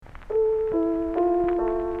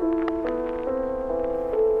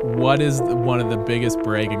what is one of the biggest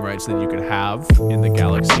bragging rights that you could have in the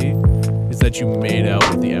galaxy is that you made out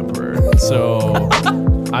with the Emperor. So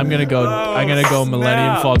I'm gonna go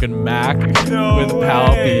Millennium Falcon Mac with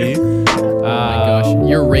Pal B. Oh my gosh,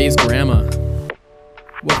 you're Ray's grandma.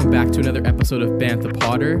 Welcome back to another episode of Bantha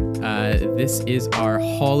Potter. This is our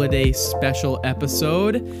holiday special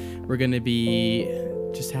episode. We're going to be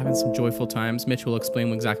just having some joyful times. Mitch will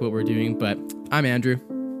explain exactly what we're doing, but I'm Andrew.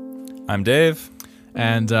 I'm Dave.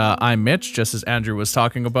 And I'm Mitch, just as Andrew was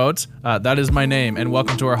talking about. That is my name, and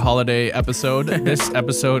welcome to our holiday episode. This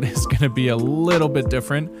episode is going to be a little bit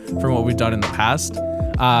different from what we've done in the past.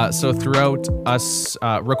 So throughout us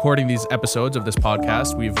recording these episodes of this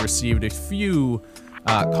podcast, we've received a few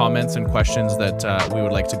comments and questions that we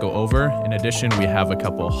would like to go over. In addition, we have a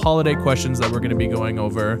couple holiday questions that we're going to be going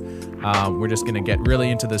over. We're just going to get really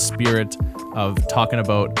into the spirit of talking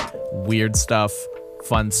about weird stuff,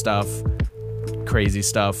 fun stuff, crazy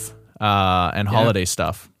stuff, and holiday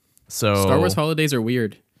stuff. So Star Wars holidays are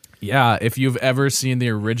weird. Yeah, if you've ever seen the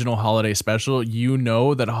original holiday special, you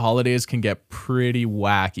know that holidays can get pretty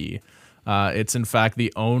wacky. It's in fact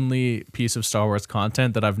the only piece of Star Wars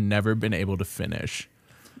content that I've never been able to finish.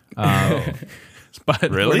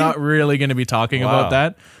 But Really? we're not really going to be talking about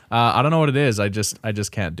that. I don't know what it is. I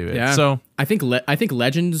just can't do it. Yeah. So I think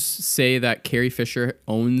legends say that Carrie Fisher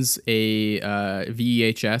owns a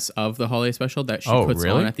VHS of the holiday special that she puts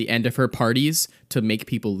really? on at the end of her parties to make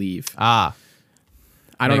people leave. I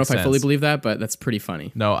don't know if makes I fully sense. believe that, but that's pretty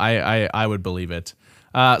funny. No, I would believe it.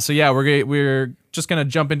 So yeah, we're just gonna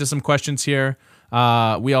jump into some questions here.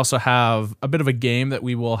 We also have a bit of a game that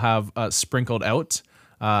we will have sprinkled out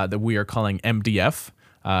that we are calling MDF,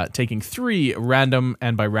 taking 3 random,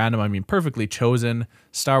 and by random I mean perfectly chosen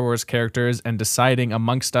Star Wars characters and deciding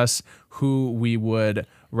amongst us who we would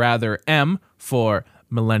rather M for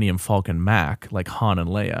Millennium Falcon Mac, like Han and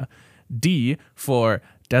Leia, D for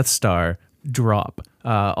Death Star Drop,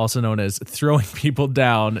 also known as throwing people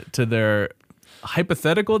down to their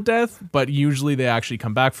hypothetical death, but usually they actually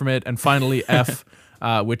come back from it. And finally, F,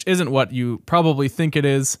 which isn't what you probably think it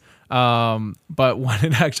is, but when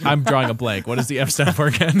it actually, I'm drawing a blank. What does the F stand for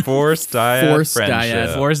again? Forced dyad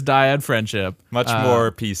friendship. Forced dyad friendship. Much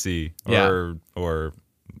more PC yeah. or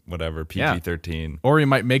whatever, PG-13. Or you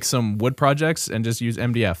might make some wood projects and just use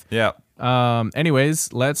MDF. Yeah.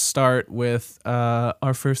 Anyways, let's start with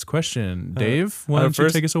our first question. Dave, why don't you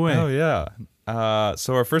take us away? Oh, yeah.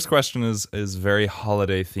 So our first question is very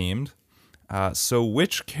holiday themed. So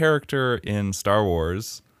which character in Star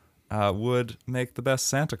Wars would make the best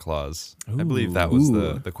Santa Claus? I believe that was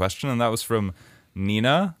the question, and that was from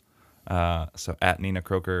Nina. So at Nina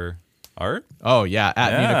Croker Art. Oh, yeah,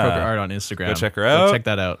 at Nina Croker Art on Instagram. Go check her out. Go check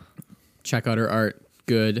that out. Check out her art.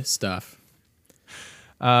 Good stuff.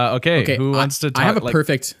 Okay, who wants to talk? I have a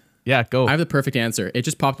perfect... Yeah, go. I have the perfect answer. It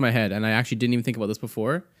just popped in my head, and I actually didn't even think about this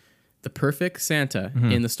before. The perfect Santa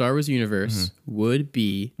in the Star Wars universe would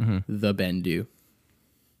be the Bendu.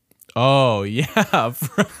 Oh, yeah.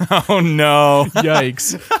 Oh, no.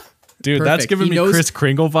 Yikes. Dude, Perfect. that's giving He me knows- Kris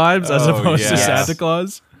Kringle vibes as Oh, opposed to yes. Santa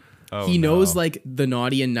Claus. Oh, He knows no. like the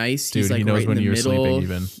naughty and nice. Dude, He's like he knows right when in the you're middle. sleeping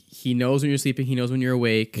even. He knows when you're sleeping. He knows when you're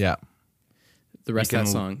awake. Yeah. The rest of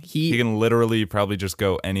that song. He can literally probably just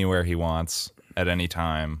go anywhere he wants at any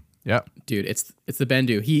time. Yeah. Dude, it's the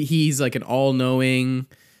Bendu. He's like an all-knowing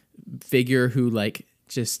figure who like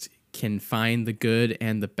just can find the good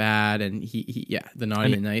and the bad, and he the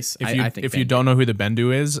naughty and nice. I think if you don't know who the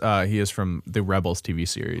Bendu is, he is from the Rebels TV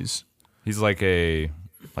series. He's like a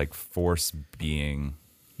force being.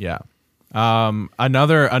 Yeah.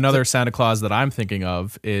 Another Santa Claus that I'm thinking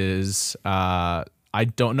of is I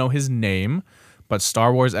don't know his name, but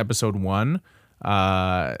Star Wars Episode 1,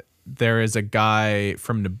 there is a guy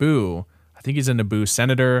from Naboo. I think he's a Naboo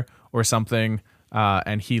senator or something,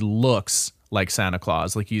 and he looks like Santa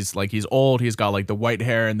Claus. He's old. He's got like the white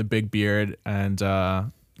hair and the big beard, and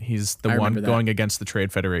he's the one going against the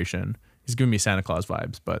Trade Federation. He's giving me Santa Claus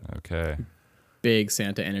vibes, but Okay. big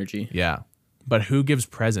Santa energy. yeah. But who gives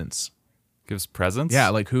presents? Gives presents? Yeah,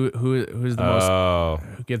 like who's the most?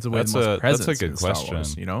 Who gives away the most presents? That's a good in Star question.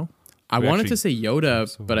 Wars, you know. I We wanted actually to say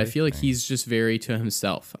Yoda, but I feel like thing. he's just very to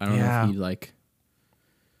himself. I don't know if he like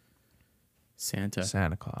Santa.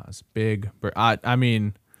 Santa Claus, big. I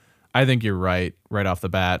mean, I think you're right off the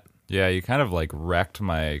bat. Yeah, you kind of like wrecked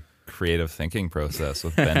my creative thinking process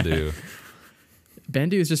with Bendu.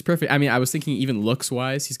 Bendu is just perfect. I mean, I was thinking even looks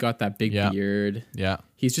wise, he's got that big beard. Yeah.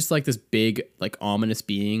 He's just like this big, like ominous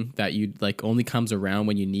being that you like only comes around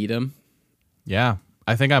when you need him. Yeah.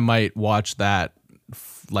 I think I might watch that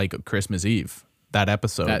like Christmas Eve, that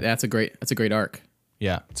episode. That's a great arc.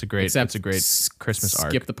 Yeah, it's a great Christmas arc.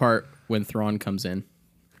 Skip the part when Thrawn comes in.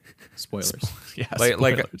 Spoilers. Yeah, Like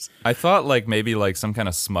spoilers. I thought like maybe like some kind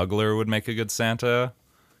of smuggler would make a good Santa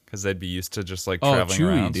because they'd be used to just like traveling Chewie,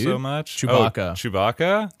 around dude. so much. Chewbacca. Oh,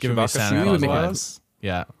 Chewbacca. Give me Chewbacca Santa Chewie would Claus make a- was?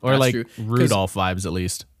 Yeah, or That's like true. 'Cause- Rudolph vibes at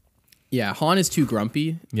least. Yeah, Han is too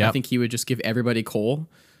grumpy. I Yep. think he would just give everybody coal.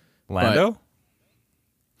 Lando.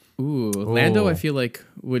 Ooh, Lando, I Ooh. feel like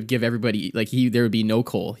would give everybody like there would be no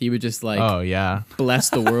coal. He would just like Oh yeah,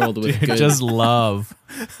 bless the world with good. just love,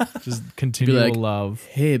 just continual like, love.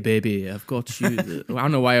 Hey baby, I've got you. I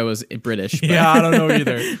don't know why I was British. But Yeah, I don't know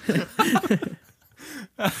either.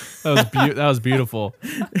 That was beautiful,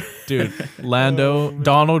 dude. Lando,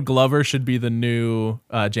 Donald Glover should be the new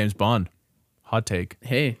James Bond. Hot take.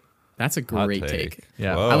 Hey, that's a Hot great take.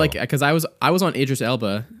 Yeah. Whoa. I like because I was on Idris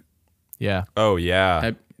Elba, Yeah, Oh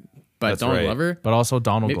yeah. but That's Donald right. Glover but also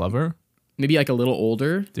Donald Maybe- Glover, maybe like a little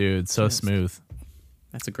older. dude. So smooth.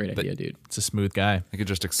 That's a great idea, dude. It's a smooth guy. You could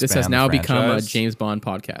just expand. This has the now become a franchise. James Bond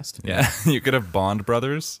podcast. Yeah, you could have Bond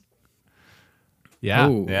brothers. Yeah.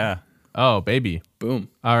 Oh, Yeah. Oh, baby. boom.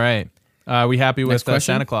 All right. We happy with Next question?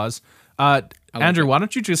 Santa Claus? like Andrew, it. why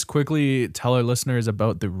don't you just quickly tell our listeners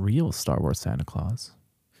about the real Star Wars Santa Claus?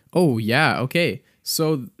 Oh yeah, okay.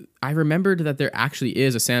 So I remembered that there actually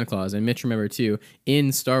is a Santa Claus, and Mitch remembered too,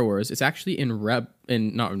 in Star Wars. It's actually not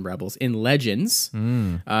in Rebels, in Legends.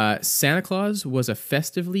 Santa Claus was a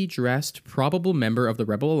festively dressed, probable member of the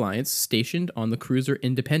Rebel Alliance stationed on the cruiser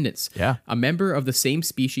Independence. Yeah. A member of the same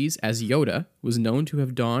species as Yoda was known to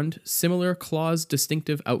have donned similar Claus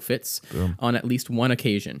distinctive outfits on at least one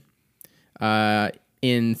occasion.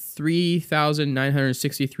 In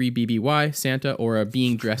 3,963 BBY, Santa, or a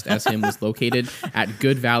being dressed as him, was located at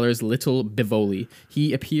Good Valor's Little Bivoli.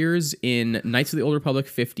 He appears in Knights of the Old Republic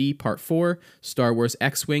 50, Part 4. Star Wars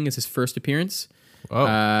X-Wing is his first appearance. Oh.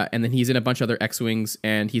 And then he's in a bunch of other X-Wings,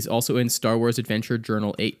 and he's also in Star Wars Adventure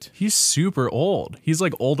Journal 8. He's super old. He's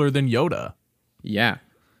like older than Yoda. Yeah.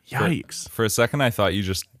 Yikes. For a second, I thought you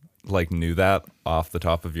just like knew that off the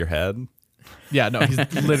top of your head. Yeah, no, he's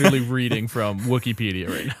literally reading from Wikipedia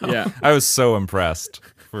right now. Yeah. I was so impressed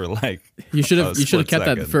for like. You should a have split kept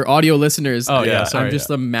that second. for audio listeners. Oh, yeah, sorry, I'm just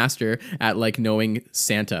a master at like knowing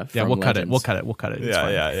Santa. Yeah, from we'll cut it. Legends. We'll cut it. It's Yeah,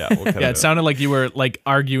 fine. yeah. We'll cut Yeah, it it sounded like you were like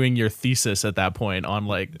arguing your thesis at that point on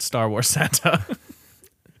like Star Wars Santa.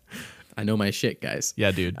 I know my shit, guys.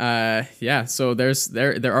 Yeah, dude. Yeah. So there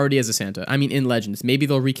already is a Santa. I mean, in Legends, maybe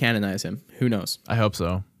they'll recanonize him. Who knows? I hope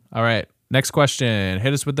so. All right. Next question.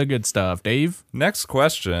 Hit us with the good stuff, Dave. Next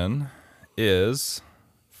question is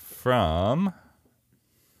from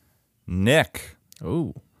Nick.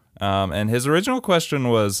 Ooh. And his original question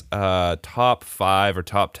was top 5 or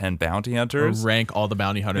top 10 bounty Or hunters. rank all the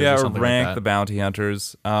bounty hunters Yeah, or or something rank like the that. bounty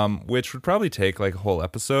hunters, which would probably take like a whole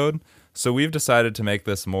episode. So we've decided to make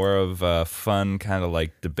this more of a fun kind of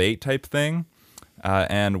like debate type thing.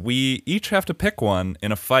 And we each have to pick one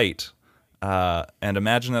in a fight and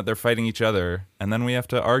imagine that they're fighting each other. And then we have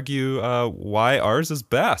to argue why ours is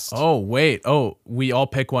best. Oh, wait. Oh, we all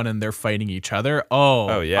pick one and they're fighting each other?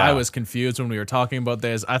 Oh, yeah. I was confused when we were talking about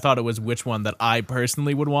this. I thought it was which one that I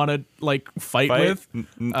personally would want to like fight with.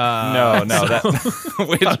 No. That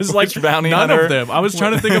which, I was like, which bounty none hunter? of them. I was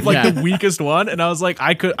trying to think of like Yeah. the weakest one, and I was like,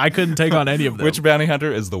 I couldn't take on any of them. Which bounty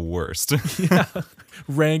hunter is the worst?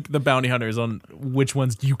 Rank the bounty hunters on which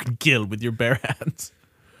ones you can kill with your bare hands.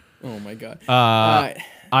 Oh my god.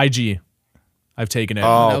 IG. I've taken it. That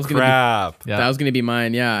Oh was gonna be- crap! Yeah. That was gonna be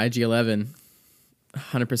mine. Yeah, IG-11.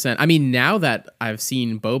 100%. I mean, now that I've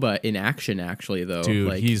seen Boba in action, actually, though, Dude,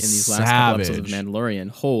 like he's in these last couple episodes of savage. Mandalorian,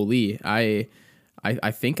 holy, I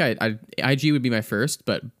think IG would be my first,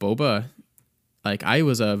 but Boba, like, I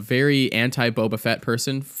was a very anti-Boba Fett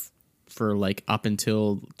person for like up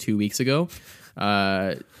until 2 weeks ago,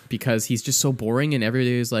 because he's just so boring, and every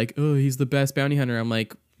day is like, oh, he's the best bounty hunter. I'm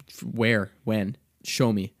like, where, when,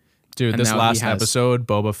 show me. Dude, And this now he last has- episode,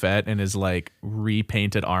 Boba Fett in his like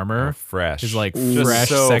repainted armor, Fresh. his like Just fresh,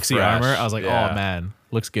 so sexy fresh. armor. I was like, Yeah. oh man,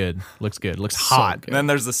 looks good, looks hot. good. And then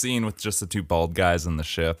there's the scene with just the two bald guys in the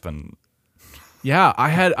ship, and Yeah, I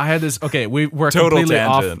had this. Okay, we're Total completely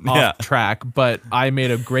tangent, off yeah. track, but I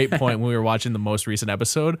made a great point when we were watching the most recent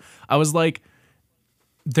episode. I was like,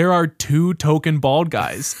 there are 2 token bald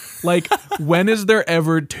guys. Like, when is there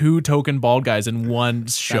ever 2 token bald guys in one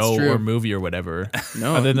show true. or movie or whatever?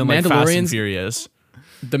 No, other than like Fast and Mandalorians- Furious.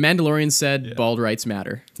 The Mandalorian said bald rights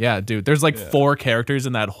matter. Yeah, dude. There's like 4 characters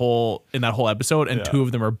in that whole episode, and Yeah. 2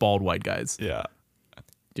 of them are bald white guys. yeah.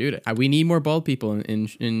 Dude, we need more bald people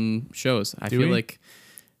in shows. I Do feel we? like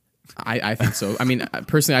I think so. I mean,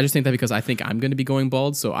 personally, I just think that because I think I'm going to be going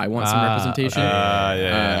bald, so I want some representation.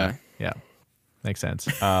 Yeah. Yeah. Makes sense.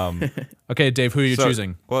 Okay, Dave, who are you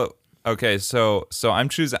choosing? Well, okay, so I'm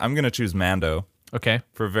going to choose Mando Okay.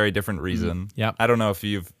 for a very different reason. Yep. I don't know if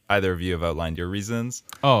either of you have outlined your reasons.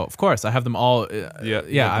 Oh, of course. I have them all. You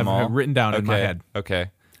Yeah, have them all? I've written down in my Okay, head.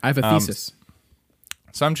 Okay. I have a thesis.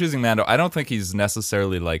 So I'm choosing Mando. I don't think he's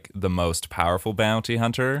necessarily like the most powerful bounty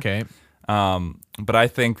hunter. Okay. But I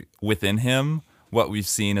think within him, what we've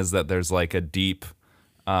seen is that there's like a deep,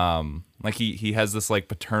 like he has this like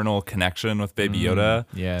paternal connection with Baby Yoda.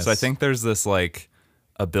 yes. So I think there's this like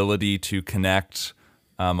ability to connect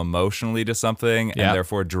emotionally to something Yeah. and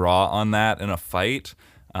therefore draw on that in a fight,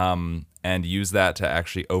 and use that to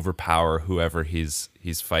actually overpower whoever he's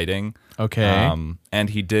fighting. Okay. And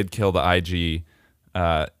he did kill the IG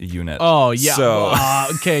unit. Oh yeah. So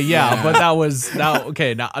Okay. Yeah, but that was that.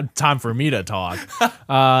 Okay. Now time for me to talk.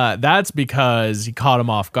 That's because he caught him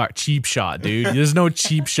off guard. Cheap shot, dude. There's no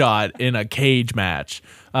cheap shot in a cage match.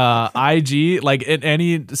 IG, like in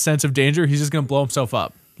any sense of danger, he's just gonna blow himself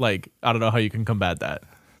up. Like I don't know how you can combat that.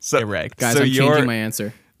 so, Erect. Guys, so I'm your- changing my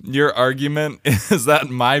answer. Your argument is that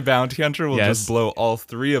my bounty hunter will Yes. just blow all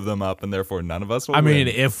three of them up, and therefore none of us will. I mean,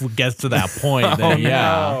 win. if it gets to that point, then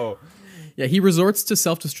yeah. No. Yeah, he resorts to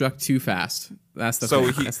self-destruct too fast. That's the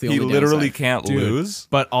So thing. That's the he only literally downside. can't Dude. lose.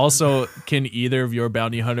 But also, can either of your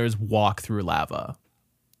bounty hunters walk through lava?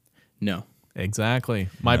 No. Exactly.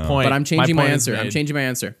 My point. But I'm changing my point is answer. I'm made. changing my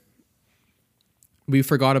answer. We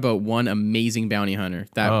forgot about one amazing bounty hunter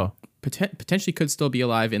that Oh. potentially could still be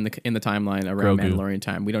alive in the timeline around Grogu. Mandalorian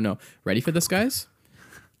time. We don't know. Ready for this, guys?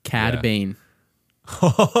 Cad Yeah. Bane.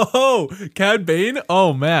 Oh, Cad Bane.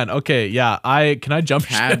 Oh man. Okay. Yeah. Can I jump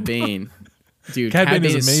Cad ship? Bane. Dude, Cad Cad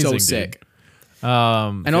Bane Bane is is so amazing, dude. sick.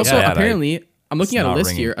 Um. And also, Yeah, apparently, I'm looking at a Not list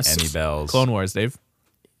ringing here. A any bells. Clone Wars, Dave.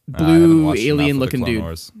 I haven't blue watched enough of the alien-looking Clone dude.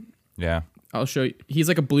 Wars. Yeah. I'll show you. He's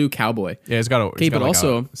like a blue cowboy. Yeah, he's got a. Okay, he's got but like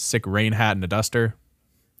also- a sick rain hat and a duster.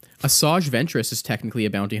 Asajj Ventress is technically a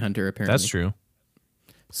bounty hunter, apparently. That's true.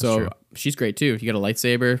 So true. she's great too. You got a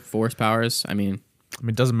lightsaber, force powers. I mean, I mean,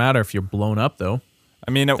 it doesn't matter if you're blown up though.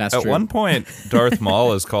 I mean, at That's true. one point, Darth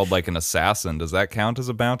Maul is called like an assassin. Does that count as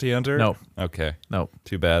a bounty hunter? No. Okay. No.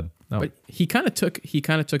 Too bad. No. but he kind of took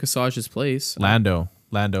Asajj's place. Lando.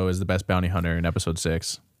 Lando is the best bounty hunter in Episode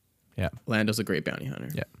 6. Yeah. Lando's a great bounty hunter.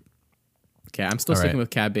 Yeah. Okay, I'm still All sticking right. with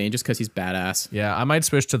Cad Bane just because he's badass. Yeah. I might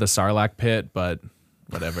switch to the Sarlacc pit, but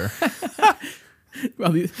whatever.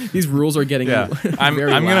 Well, these rules are getting Yeah. I'm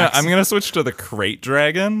very gonna lax. I'm gonna switch to the crate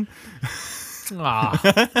dragon. Ah.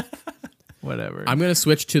 Whatever. I'm gonna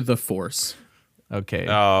switch to the force. Okay.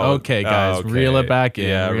 Oh, okay, guys. okay. Reel it back in.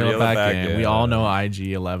 Yeah, reel it back in. in. We all know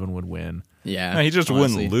IG-11 would win. Yeah, No, he just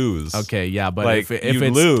honestly. wouldn't lose. Okay, yeah, but Like if you'd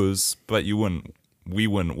it's lose, but you wouldn't. We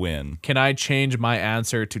wouldn't win. can I change my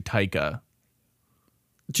answer to Taika?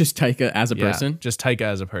 Just Taika as a Yeah, person. just Taika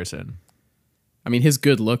as a person. I mean, his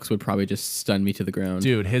good looks would probably just stun me to the ground.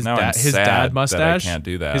 Dude, his Now I'm dad his sad dad that I mustache, can't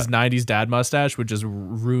do that. his 90s dad mustache would just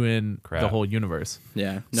ruin the Crap. whole universe.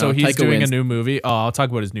 Yeah. No, So he's Taika doing wins. a new movie. Oh, I'll talk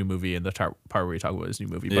about his new movie in the part where we talk about his new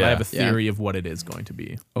movie. But I Yeah. have a Yeah. theory of what it is going to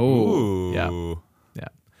be. Oh. Ooh. Yeah. Yeah.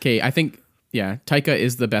 Okay, I think Taika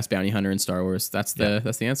is the best bounty hunter in Star Wars. That's the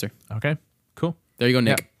answer. Okay. Cool. There you go,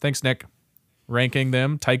 Yeah. Nick. Thanks, Nick. Ranking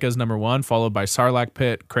them: Taika's number 1, followed by Sarlacc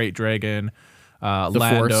pit, Crate Dragon,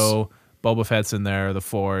 Lando, Boba Fett's in there, the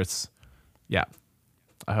Force. Yeah.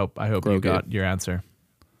 I hope you Grogu. got your answer.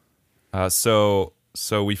 So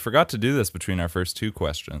we forgot to do this between our first two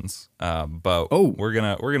questions, but we're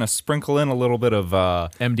gonna sprinkle in a little bit of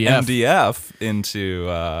MDF into.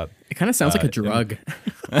 It kind of sounds like a drug.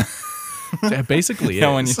 It basically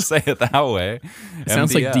Yeah, is. when you say it that way, it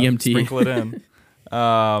sounds like DMT. Sprinkle it in.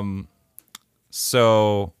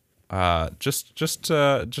 So just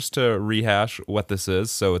to rehash what this is.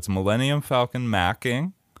 So it's Millennium Falcon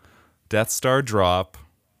macking, Death Star drop,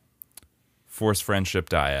 Force Friendship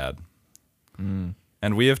dyad,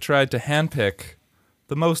 and we have tried to handpick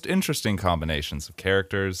the most interesting combinations of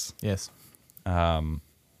characters. Yes.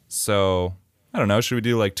 So I don't know. Should we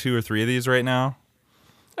do like 2 or 3 of these right now?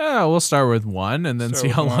 We'll start with 1 and then Start see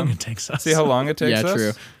with how long 1. it takes us. See how long it takes Yeah, us.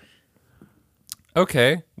 true.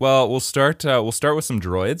 Okay. Well, we'll start with some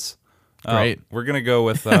droids. Great. We're gonna go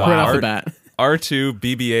with Right off the bat. R2,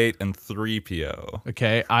 BB-8, and 3PO.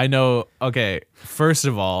 Okay, I know. Okay, first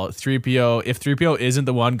of all, 3PO, if 3PO isn't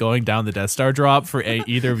the one going down the Death Star drop for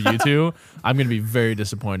either of you two, I'm going to be very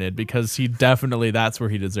disappointed because that's where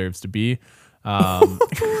he deserves to be. Going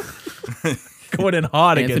in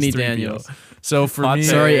hot Anthony against 3PO. Daniels. So for Hot me,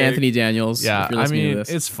 take. Sorry, Anthony Daniels. yeah, if you're I listening mean, to this.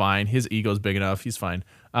 it's fine. His ego's big enough. He's fine.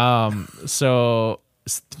 So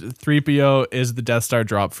 3PO is the Death Star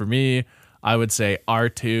drop for me. I would say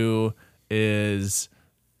R2 is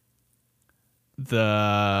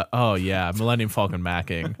Millennium Falcon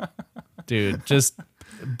macking, dude. Just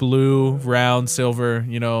blue, round, silver,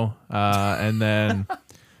 and then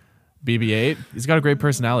BB-8. He's got a great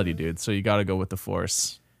personality, dude. So you got to go with the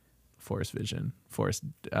Force Vision, Force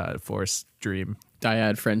Dream,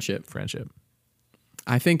 Dyad friendship.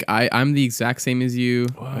 I think I'm the exact same as you.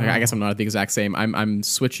 Whoa. I guess I'm not the exact same. I'm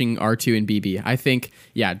switching R2 and BB. I think,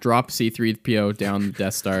 drop C-3PO down the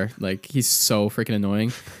Death Star. Like, he's so freaking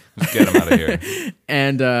annoying. Just get him out of here.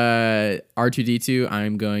 And R2-D2,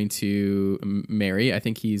 I'm going to marry. I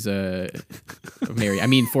think he's Force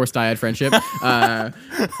Dyad friendship.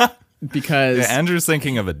 Because Andrew's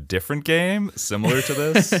thinking of a different game similar to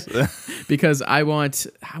this. Because I just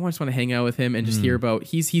want to hang out with him and just hear about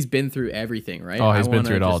he's been through everything, right? Oh, he's been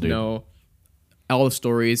through it all, dude. Know all the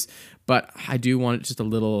stories, but I do want just a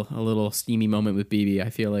little steamy moment with BB. I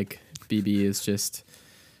feel like BB is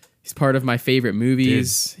he's part of my favorite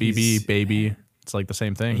movies. Dude, BB baby, it's like the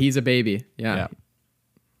same thing. He's a baby, yeah.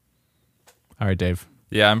 All right, Dave.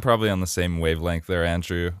 Yeah, I'm probably on the same wavelength there,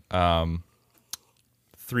 Andrew.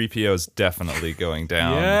 3PO's definitely going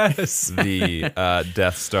down. Yes. The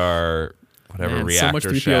Death Star, whatever, Man, reactor so much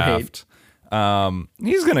 3PO shaft.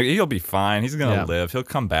 He'll be fine. He's gonna live. He'll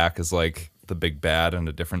come back as like the big bad in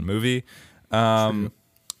a different movie.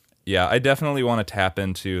 Yeah, I definitely want to tap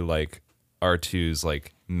into like R2's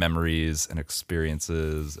like memories and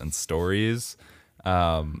experiences and stories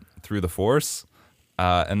through the Force.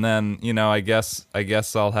 And then, I guess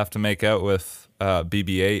I'll have to make out with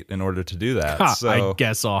BB-8 in order to do that. So I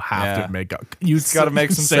guess I'll have to make up. You've got to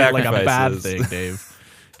make some sacrifices. Like a bad thing, Dave.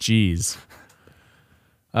 Jeez.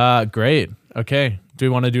 Great. Okay. Do we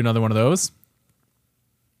want to do another one of those?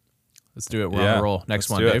 Let's do it. We're on a roll. Next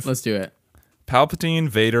one, Dave. Let's do it. Palpatine,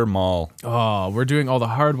 Vader, Maul. Oh, we're doing all the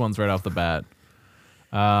hard ones right off the bat.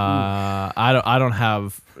 I don't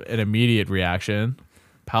have an immediate reaction.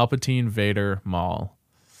 Palpatine, Vader, Maul.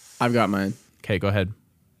 I've got mine. Okay, go ahead.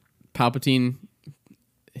 Palpatine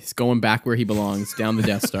is going back where he belongs, down the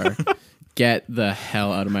Death Star. Get the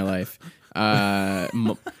hell out of my life.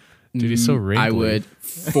 Dude, he's so wrinkly. I would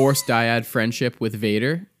force dyad friendship with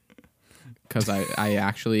Vader. Because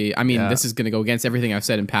this is going to go against everything I've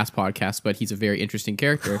said in past podcasts, but he's a very interesting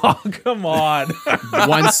character. Oh, come on.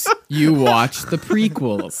 Once you watch the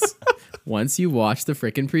prequels. Once you watch the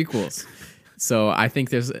freaking prequels. So I think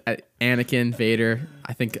there's Anakin, Vader.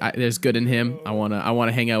 I think there's good in him. I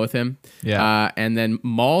wanna hang out with him. Yeah. And then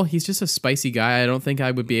Maul, he's just a spicy guy. I don't think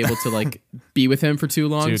I would be able to like be with him for too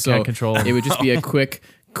long. Dude, so can't control him. It would just be a quick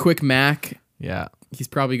mac. Yeah. He's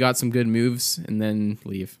probably got some good moves, and then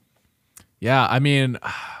leave. Yeah, I mean,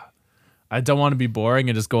 I don't want to be boring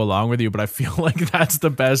and just go along with you, but I feel like that's the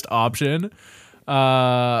best option.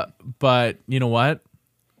 But you know what?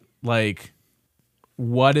 Like,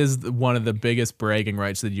 what is one of the biggest bragging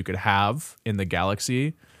rights that you could have in the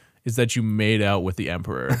galaxy is that you made out with the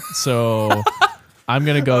Emperor. So I'm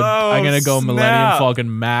gonna go. I'm gonna go Millennium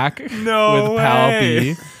Falcon Mac with way.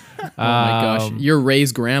 Palpy. Oh my gosh, you're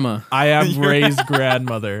Rey's grandma. I am Rey's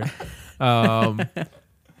grandmother.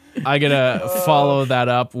 I gotta follow that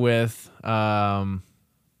up with, you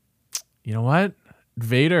know what?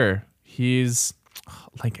 Vader. He's,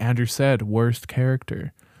 like Andrew said, worst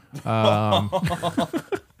character. No,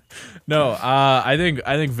 I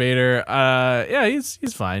think Vader. Yeah,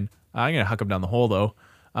 he's fine. I'm gonna huck him down the hole though.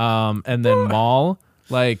 And then Maul,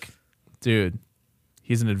 like, dude,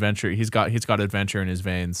 he's an adventurer. He's got adventure in his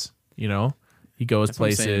veins. You know, he goes That's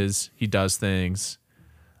places. He does things.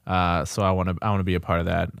 So I want to be a part of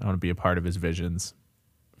that. I want to be a part of his visions.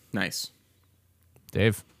 Nice.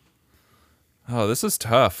 Dave. Oh, this is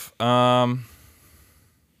tough. I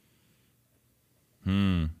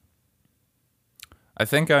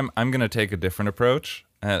think I'm gonna take a different approach,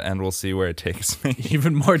 and we'll see where it takes me.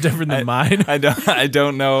 Even more different than mine. I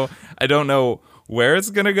don't know where it's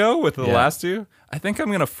gonna go with the last two. I think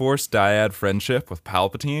I'm gonna force dyad friendship with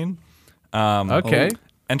Palpatine. Okay.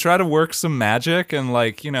 And try to work some magic and,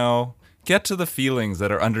 like, get to the feelings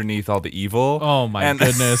that are underneath all the evil. Oh my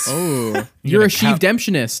goodness. Oh, you're a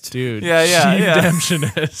Sheev-demptionist, dude. Yeah.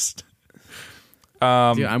 Sheev-demptionist.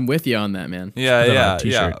 Dude, I'm with you on that, man.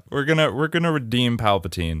 Yeah. We're gonna redeem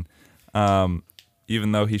Palpatine,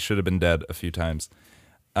 even though he should have been dead a few times.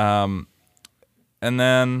 And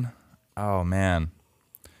then, oh man.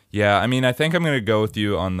 Yeah, I mean, I think I'm gonna go with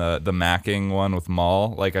you on the macking one with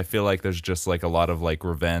Maul. Like, I feel like there's just like a lot of like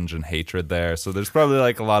revenge and hatred there. So there's probably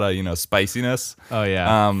like a lot of spiciness. Oh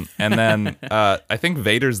yeah. And then I think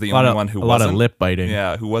Vader's the only one who wasn't. A lot of lip biting.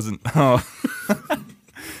 Yeah, who wasn't. Oh.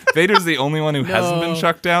 Vader's the only one who hasn't been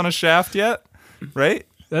chucked down a shaft yet, right?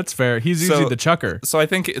 That's fair. He's usually the chucker. So I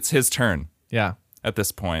think it's his turn. Yeah. at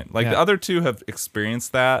this point. Like Yeah. the other two have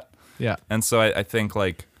experienced that, Yeah. and so I think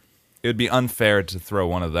like it would be unfair to throw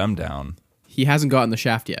one of them down. He hasn't gotten the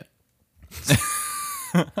shaft yet.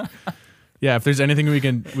 Yeah, if there's anything we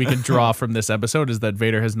can draw from this episode is that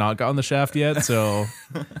Vader has not gotten the shaft yet, so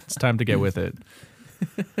it's time to get with it.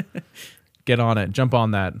 Get on it. Jump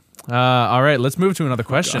on that. All right, let's move to another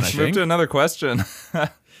question, I Let's move think. to another question.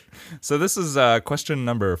 So this is question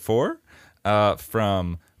number 4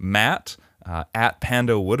 from Matt at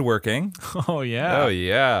Panda Woodworking. Oh, yeah. Oh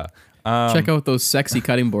yeah, Check out those sexy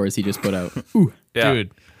cutting boards he just put out. Ooh. yeah.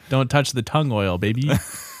 Dude, don't touch the tongue oil, baby.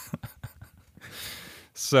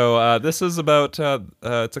 So this is about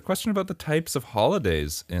it's a question about the types of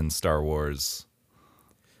holidays in Star Wars.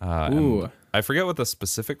 And Ooh. I forget what the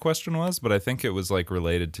specific question was, but I think it was like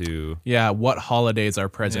related to. Yeah, what holidays are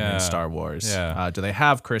present Yeah. in Star Wars? Yeah. Do they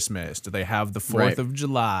have Christmas? Do they have the 4th Right. of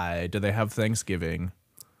July? Do they have Thanksgiving?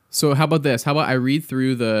 So how about this? How about I read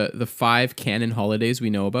through the 5 canon holidays we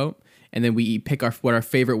know about, and then we pick what our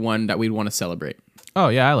favorite one that we'd want to celebrate. Oh,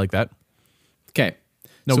 yeah, I like that. Okay.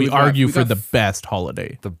 No, So we we've got- argue we've for got the best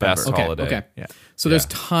holiday. The best Okay, holiday. okay. Yeah. So there's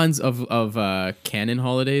tons of canon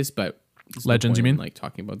holidays, but there's no Legends, you point in, mean? like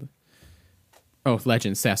talking about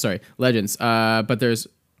legends? Yeah, sorry, legends. But there's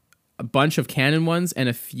a bunch of canon ones and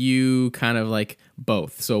a few kind of like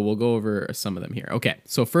both. So we'll go over some of them here. Okay,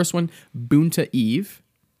 so first one, Boonta Eve,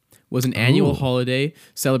 was an annual Ooh. holiday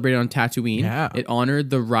celebrated on Tatooine. Yeah. It honored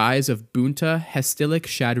the rise of Boonta Hestilik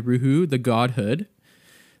Shadruhu, the godhood.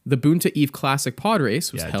 The Boonta Eve Classic Pod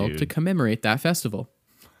Race was Yeah, held dude. to commemorate that festival.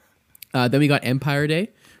 Then we got Empire Day,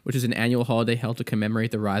 which is an annual holiday held to commemorate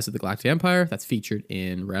the rise of the Galactic Empire. That's featured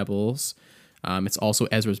in Rebels. It's also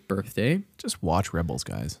Ezra's birthday. Just watch Rebels,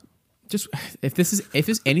 guys. Just if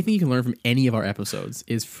there's anything you can learn from any of our episodes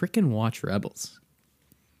is freaking watch Rebels.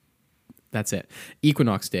 That's it.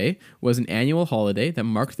 Equinox Day was an annual holiday that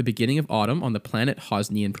marked the beginning of autumn on the planet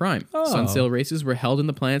Hosnian Prime. Sunsail races were held in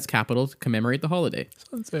the planet's capital to commemorate the holiday.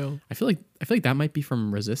 I feel like that might be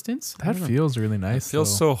from Resistance. I That don't know. feels really nice. Feels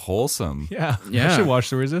though. so wholesome. Yeah. Yeah. I should watch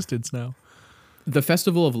The Resistance now. The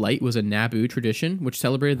Festival of Light was a Naboo tradition, which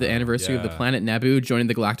celebrated the anniversary of the yeah. planet Naboo joining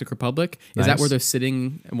the Galactic Republic. Is that Nice. where they're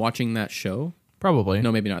sitting and watching that show? Probably.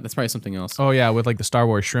 No, maybe not. That's probably something else. Oh, yeah, with like the Star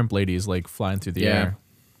Wars shrimp ladies like flying through the Yeah.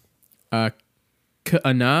 air.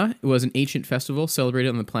 Ka'ana was an ancient festival celebrated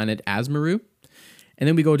on the planet Asmaru. And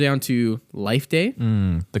then we go down to Life Day.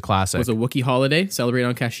 The classic. Was a Wookiee holiday celebrated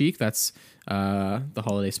on Kashyyyk. That's the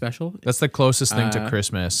holiday special. That's the closest thing to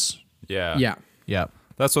Christmas. Yeah. Yeah. Yeah.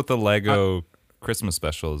 That's what the Lego Christmas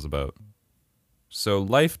special is about. So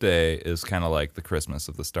Life Day is kind of like the Christmas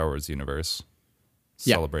of the Star Wars universe,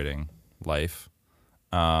 Yeah. celebrating life.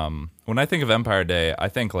 When I think of Empire Day, I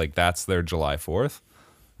think like that's their July 4th.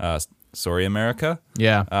 Sorry, America.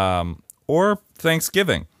 Yeah. Or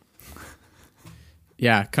Thanksgiving.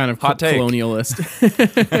 Yeah, kind of Hot take. colonialist.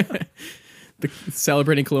 The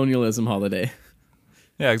celebrating colonialism holiday.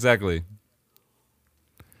 Yeah, exactly.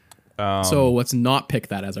 So let's not pick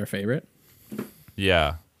that as our favorite.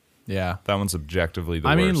 Yeah, yeah. that one's objectively the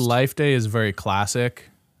I worst. mean, Life Day is very classic.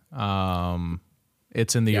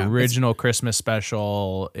 It's in the Yeah, original Christmas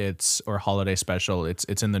special. Or holiday special.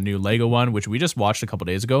 It's in the new Lego one, which we just watched a couple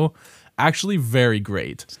days ago. Actually, very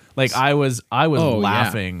great. Like I was Oh, yeah.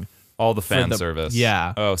 laughing. all the fan the- service.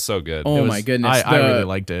 yeah. Oh, so good. Oh It my was- goodness. I The- really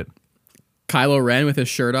liked it. Kylo Ren with his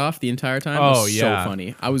shirt off the entire time Oh, was yeah. so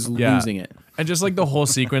funny. I was Yeah. losing it. And just like the whole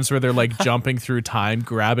sequence where they're like jumping through time,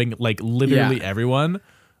 grabbing like literally Yeah. everyone.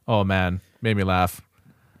 Oh man, made me laugh.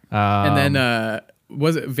 And then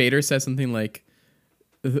was it Vader said something like,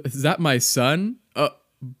 "Is that my son?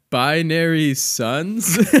 Binary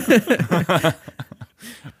sons?"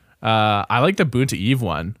 I like the Boonta Eve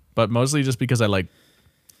one, but mostly just because I like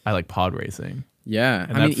pod racing. Yeah.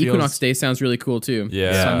 And I mean, that feels- Equinox Day sounds really cool too.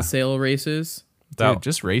 Yeah. Sunsail races. Dude,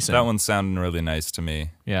 just racing. That one's sounding really nice to me.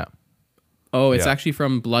 Yeah. Oh, it's Yeah. actually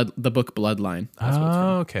from the book Bloodline. That's what it's from.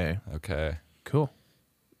 Oh, okay. Okay. Cool.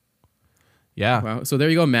 Yeah. Wow. So there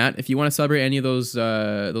you go, Matt. If you want to celebrate any of those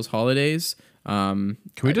holidays, Can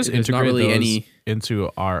we just there's not integrate really those any. into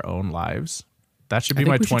our own lives? That should I be think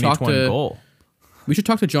my we should talk 2020 to- goal. We should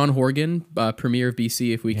talk to John Horgan, Premier of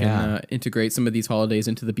BC, if we can Yeah. integrate some of these holidays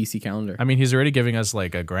into the BC calendar. I mean, he's already giving us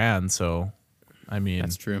like $1 grand, so I mean,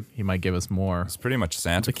 That's true. He might give us more. It's pretty much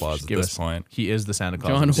Santa Claus at Give this us- point. He is the Santa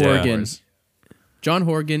Claus. John of Star Horgan. Wars. John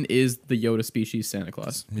Horgan is the Yoda species Santa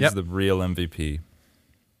Claus. He's Yep. the real MVP.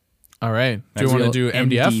 All right. Do you want to do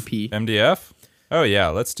MDF? MDP. MDF? Oh yeah,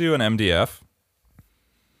 let's do an MDF.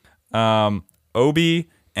 Obi,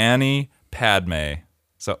 Annie, Padme.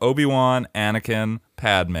 So Obi-Wan, Anakin,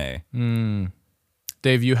 Padme.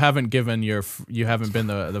 Dave, you haven't given you haven't been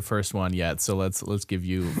the first one yet, so let's give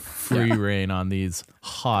you free reign on these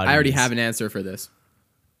hotties. I already have an answer for this.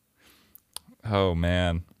 Oh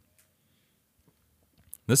man,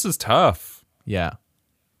 this is tough. Yeah.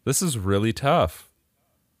 This is really tough.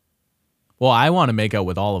 Well, I want to make out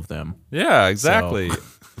with all of them. Yeah, exactly.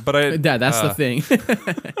 But That's the thing.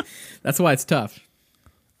 That's why it's tough.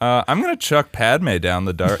 I'm gonna chuck Padme down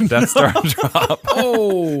the Death Star drop.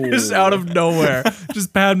 Oh, Just out of nowhere.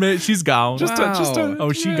 Just Padme, she's gone.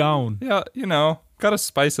 Wow. She gone. Yeah, gotta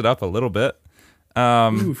spice it up a little bit.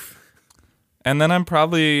 Oof. And then I'm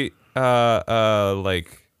probably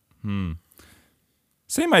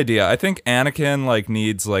same idea. I think Anakin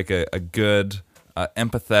needs a good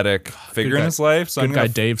empathetic figure in guy. his life. So Good guy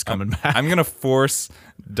Dave's coming back. I'm gonna force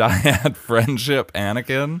dyad friendship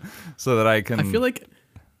Anakin so that I can. I feel like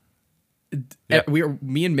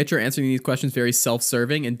me and Mitch are answering these questions very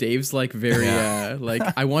self-serving, and Dave's very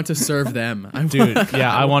I want to serve them.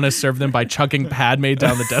 I want to serve them by chucking Padme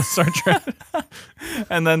down the Death Star track.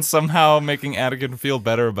 and then somehow making Anakin feel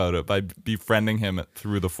better about it by befriending him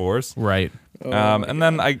through the Force. Right. And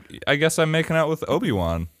then I guess I'm making out with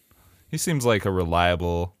Obi-Wan. He seems like a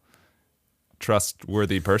reliable,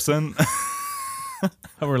 trustworthy person.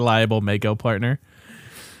 A reliable makeout partner.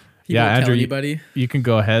 He won't tell Andrew, anybody. you can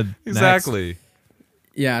go ahead. Exactly.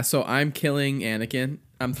 Yeah, so I'm killing Anakin.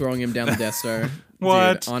 I'm throwing him down the Death Star.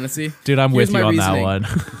 What? Dude, honestly. Dude, I'm Here's with you my on reasoning. that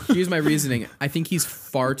one. Here's my reasoning. I think he's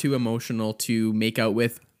far too emotional to make out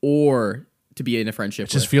with or to be in a friendship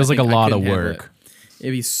with. Just feels I like a think I lot couldn't of handle work.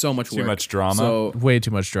 It'd be so much work. Too much drama? So Way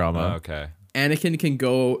too much drama. Okay. Anakin can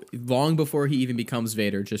go long before he even becomes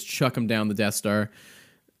Vader. Just chuck him down the Death Star.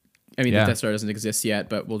 I mean, Yeah. the Death Star doesn't exist yet,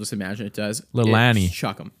 but we'll just imagine it does. Little Annie.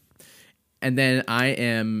 Chuck him. And then I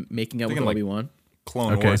am making out with Thinking like- Obi-Wan.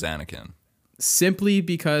 Clone Okay. Wars Anakin. Simply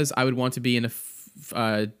because I would want to be in a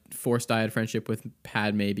forced dyad friendship with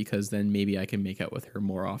Padme, because then maybe I can make out with her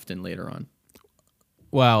more often later on.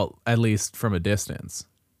 Well, at least from a distance.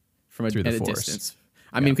 From Through the at a Force. distance.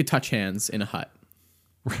 I mean, we could touch hands in a hut.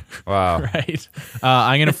 Wow. Right.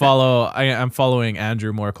 I'm gonna follow. I'm following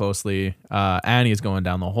Andrew more closely. Annie's going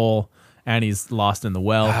down the hole. Annie's lost in the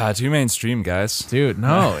well. Too mainstream, guys. Dude,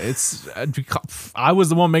 no, it's. I was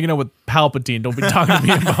the one making out with Palpatine. Don't be talking to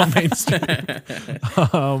me about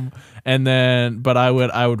mainstream. And then, but I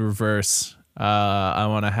would reverse. I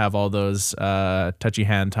want to have all those touchy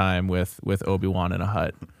hand time with Obi-Wan in a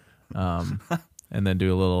hut, and then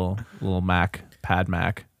do a little Pad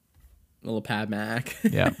Mac. A little Pad Mac.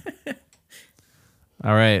 Yeah.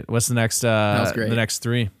 All right. What's the next? was great. The next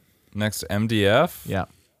three. Next MDF. Yeah.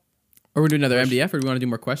 Or we do another MDF, or do we want to do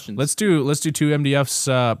more questions? Let's do 2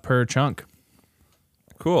 MDFs per chunk.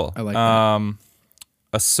 Cool. I like that.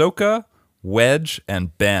 Ahsoka, Wedge,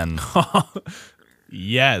 and Ben,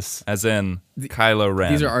 Yes. as in Kylo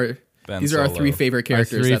Ren. These are our Ben these are our Solo. three favorite Our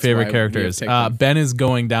characters. 3 That's favorite why we have characters. picked them. Ben is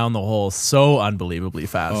going down the hole so unbelievably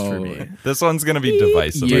fast for Oh. me. This one's gonna be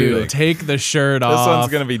divisive. I You think. take the shirt This off.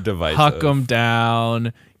 one's gonna be divisive. Huck him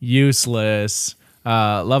down. Useless.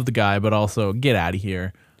 Love the guy, but also get out of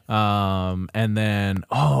here. And then,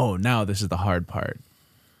 now this is the hard part.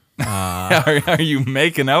 Are you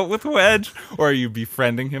making out with Wedge, or are you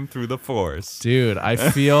befriending him through the Force? Dude, I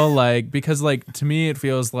feel like, because to me it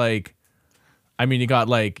feels like, I mean, you got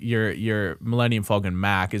your Millennium Falcon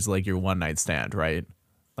Mac is like your one night stand, right?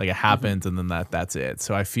 Like it happens and then that's it.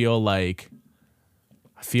 So I feel like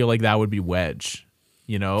that would be Wedge,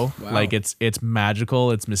 you know? Wow. Like it's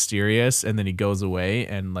magical, it's mysterious, and then he goes away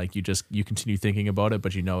and you continue thinking about it,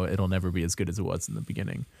 but it'll never be as good as it was in the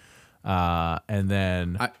beginning. And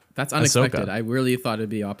then That's unexpected. Ahsoka. I really thought it'd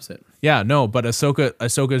be opposite. yeah, no, but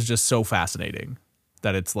Ahsoka is just so fascinating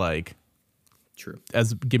that it's like, True.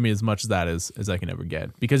 give me as much of that as I can ever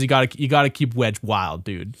get, because you gotta keep Wedge wild,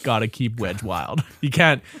 dude. Gotta keep Wedge wild. You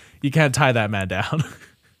can't tie that man down.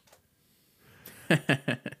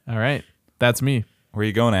 All right, that's me. Where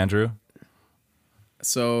you going, Andrew?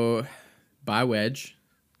 So, bye Wedge.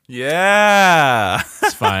 Yeah.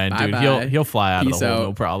 It's fine, dude. Bye-bye. He'll fly out Peace of the hole, out.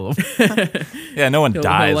 no problem. Yeah, no one He'll,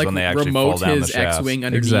 dies like, when they actually remote fall down his the shaft. X-wing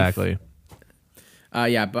underneath. Exactly.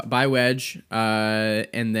 Bye Wedge.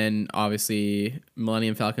 And then obviously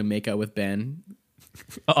Millennium Falcon make out with Ben.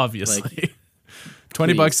 Obviously.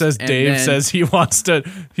 $20 please. says And Dave then- says he wants to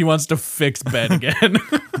fix Ben again.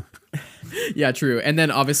 Yeah, true. And then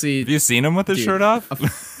obviously Have you seen him with his Dude. shirt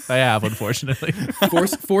off? I have, unfortunately.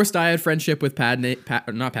 forced dyad friendship with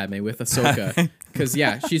not Padme, with Ahsoka, because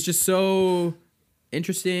she's just so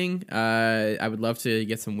interesting. I would love to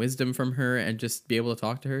get some wisdom from her and just be able to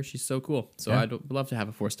talk to her. She's so cool. So Yeah. I'd love to have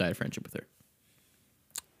a forced dyad friendship with her.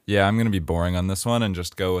 Yeah, I'm gonna be boring on this one and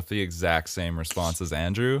just go with the exact same response as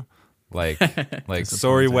Andrew. Like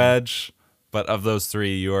sorry, Wedge, but of those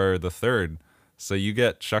three, you are the third. So you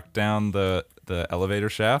get chucked down the elevator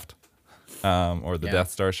shaft, or the Death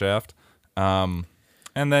Star shaft. And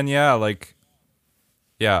then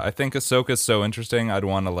I think Ahsoka's so interesting. I'd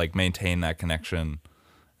want to like maintain that connection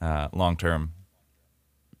long term.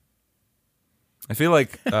 I feel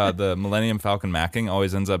like the Millennium Falcon macking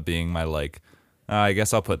always ends up being my like. I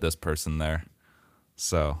guess I'll put this person there.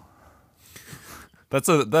 So that's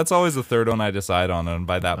always the third one I decide on, and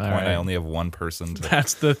by that point, right. I only have one person.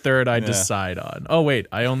 That's the third I decide on. Oh wait,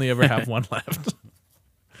 I only ever have one left.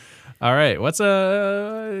 All right,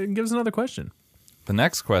 give us another question. The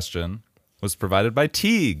next question was provided by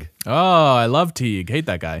Teague. Oh, I love Teague. Hate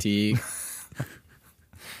that guy. Teague.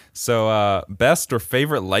 So, best or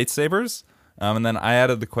favorite lightsabers? And then I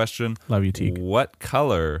added the question, Love you, Teague. what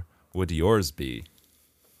color would yours be?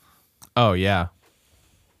 Oh yeah.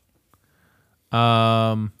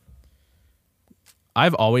 I've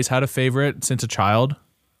always had a favorite since a child.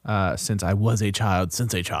 Since I was a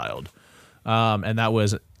child, and that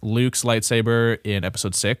was Luke's lightsaber in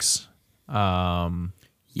Episode 6.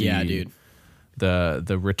 Dude.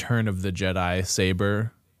 The Return of the Jedi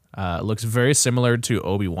saber looks very similar to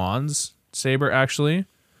Obi-Wan's saber, actually.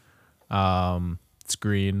 It's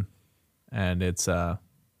green, and it's the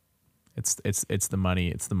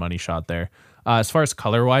money shot there. As far as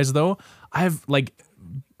color wise, though, I've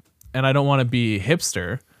and I don't want to be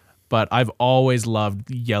hipster, but I've always loved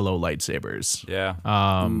yellow lightsabers. Yeah.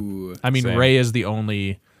 Ooh. I mean, Same. Rey is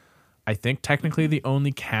I think technically the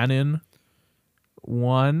only canon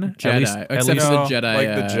one. Jedi. At Except least, for the Jedi,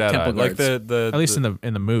 like the Jedi, Temple like Guards. the at least the,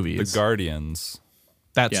 in the movies. the Guardians.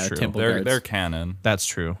 That's Yeah, true. Temple They're Guards. canon. That's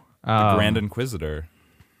true. The Grand Inquisitor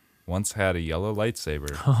once had a yellow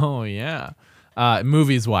lightsaber. Oh yeah.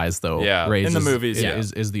 Movies wise though, Yeah, Rey's in the is, movies, is,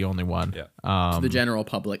 yeah. is the only one. Yeah. To the general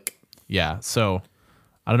public. Yeah. So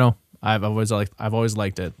I don't know. I've always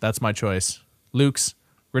liked it. That's my choice. Luke's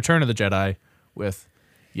Return of the Jedi with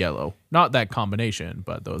yellow. Not that combination,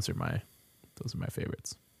 but those are my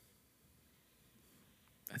favorites.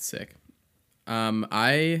 That's sick.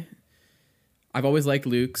 I've always liked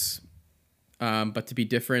Luke's, but to be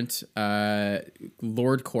different,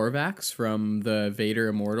 Lord Corvax from the Vader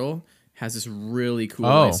Immortal has this really cool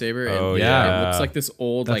lightsaber. Oh, and yeah. It looks like this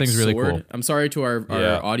old That like thing's really sword. cool. I'm sorry to our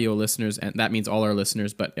Yeah. audio listeners, and that means all our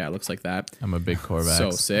listeners, but yeah, it looks like that. I'm a big Corvax.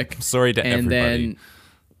 So sick. Sorry to And everybody.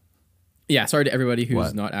 then, sorry to everybody who's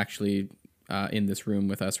What? not actually in this room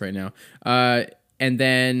with us right now. And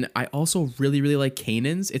then I also really, really like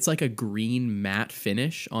Kanan's. It's like a green matte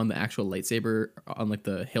finish on the actual lightsaber, on like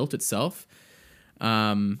the hilt itself.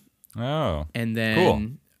 Oh. And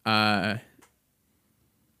then,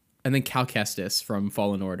 and then Cal Kestis from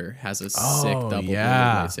Fallen Order has a sick double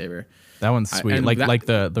yeah. lightsaber. That one's sweet. And like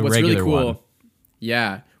the what's regular really cool, one.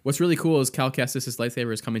 Yeah. What's really cool is Cal Kestis'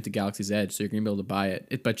 lightsaber is coming to Galaxy's Edge, so you're gonna be able to buy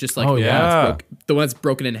it. But just like Oh, the, yeah. one the one that's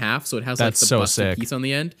broken in half, so it has That's like the so busted sick. piece on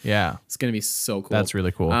the end. Yeah. It's gonna be so cool. That's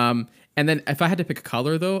really cool. And then if I had to pick a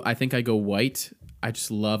color though, I think I go white. I just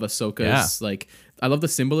love Ahsoka's like I love the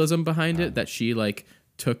symbolism behind it that she like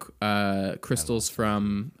took crystals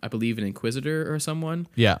from I believe an Inquisitor or someone.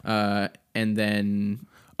 Yeah. And then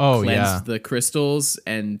Oh, cleansed yeah. the crystals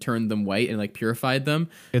and turned them white and like purified them.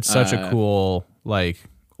 It's such a cool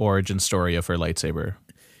origin story of her lightsaber.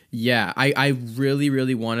 Yeah, I really,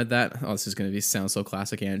 really wanted that. Oh, this is going to sound so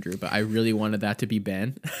classic Andrew, but I really wanted that to be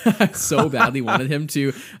Ben. I so badly wanted him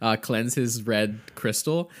to cleanse his red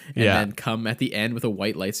crystal and Yeah. then come at the end with a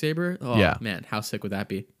white lightsaber. Oh, Yeah. man, how sick would that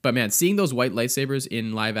be? But man, seeing those white lightsabers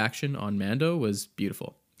in live action on Mando was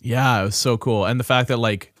beautiful. Yeah, it was so cool. And the fact that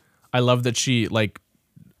I love that she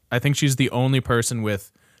I think she's the only person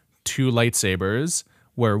with two lightsabers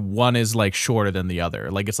where one is shorter than the other.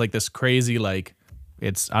 It's like this crazy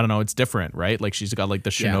it's I don't know, it's different, right? Like she's got the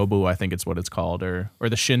Shinobu, I think it's what it's called, or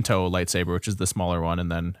the Shinto lightsaber, which is the smaller one,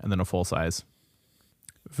 and then a full size.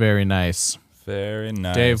 Very nice. Very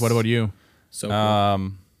nice. Dave, what about you? So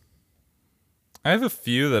cool. I have a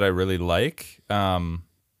few that I really like.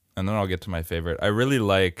 And then I'll get to my favorite. I really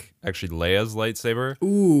like actually Leia's lightsaber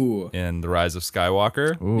Ooh. in The Rise of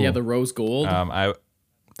Skywalker. Ooh, Yeah, the rose gold.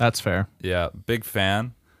 that's fair. Big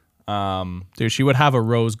fan. Dude, she would have a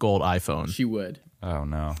rose gold iPhone. She would. Oh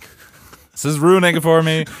no. This is ruining it for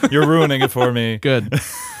me. You're ruining it for me. Good.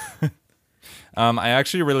 I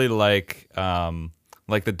actually really like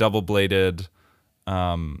the double-bladed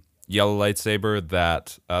yellow lightsaber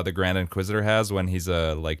that the Grand Inquisitor has when he's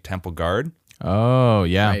a temple guard Oh,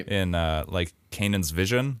 yeah. Right. in Kanan's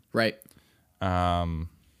vision. Right.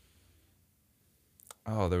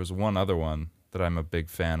 Oh, there was one other one that I'm a big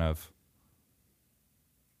fan of.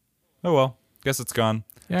 Oh well, guess it's gone.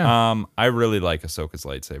 Yeah. I really like Ahsoka's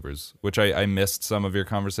lightsabers, which I missed some of your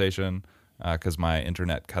conversation because my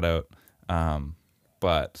internet cut out.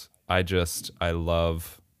 But I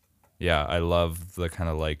love the kind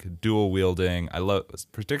of like dual wielding. I love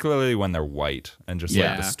particularly when they're white and just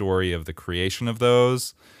like the Yeah. story of the creation of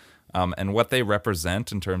those, and what they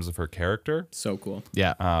represent in terms of her character. So cool.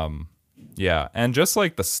 Yeah. Yeah, and just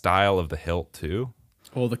like the style of the hilt too.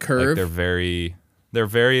 Oh, the Like curve. they're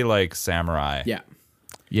very like samurai. Yeah.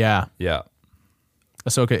 yeah. Yeah.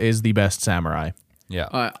 Ahsoka is the best samurai.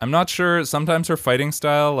 Yeah. I'm not sure. Sometimes her fighting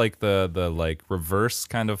style, like the like reverse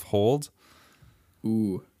kind of hold.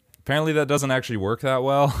 Ooh. Apparently that doesn't actually work that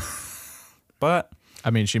well. But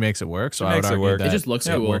I mean, she makes it work, so She I would makes it argue work. that It just looks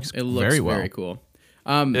it cool. works It looks very very, well.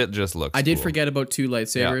 cool. it just looks I did cool. forget about two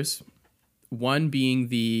lightsabers. One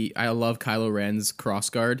being I love Kylo Ren's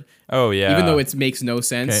crossguard. Oh yeah. Even though it makes no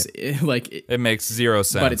sense, it makes zero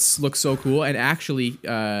sense. but it looks so cool. And actually,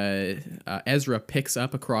 Ezra picks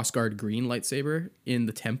up a crossguard green lightsaber in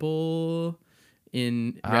the temple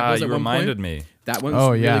in Rebels you at one reminded point. me. That one's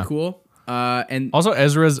Oh, yeah. really cool. And Also,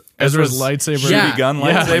 Ezra's lightsaber. Shooty Yeah. gun Yeah. Oh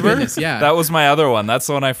my lightsaber. goodness, yeah. That was my other one. That's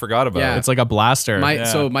the one I forgot about. Yeah. It's like a blaster.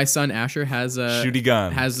 So my son Asher has a Shooty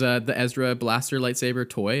gun. has the Ezra blaster lightsaber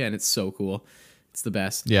toy, and it's so cool. It's the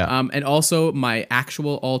best. Yeah. And also my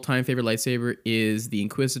actual all-time favorite lightsaber is the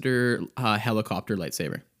Inquisitor helicopter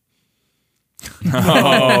lightsaber.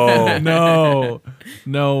 Oh,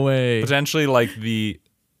 no way. potentially like the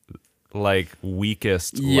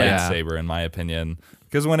weakest Yeah. lightsaber in my opinion.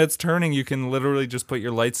 Because when it's turning, you can literally just put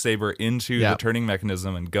your lightsaber into Yeah. the turning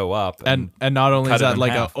mechanism and go up. And not only cut is it that in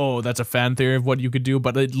like half. that's a fan theory of what you could do,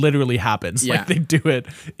 but it literally happens. Yeah. Like they do it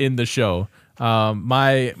in the show.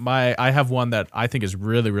 I have one that I think is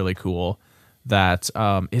really, really cool that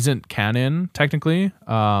isn't canon technically.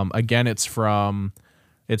 Again,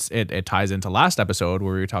 it ties into last episode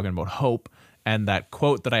where we were talking about hope, and that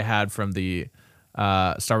quote that I had from the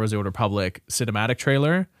Star Wars: The Old Republic cinematic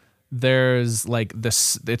trailer. There's like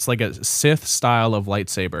this, it's like a Sith style of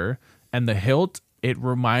lightsaber, and the hilt, it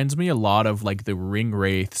reminds me a lot of like the Ring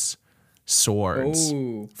Wraith's swords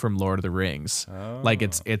Oh. from Lord of the Rings. Like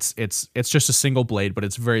it's just a single blade, but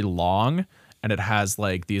it's very long, and it has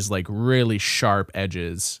like these like really sharp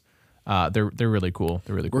edges. They're really cool.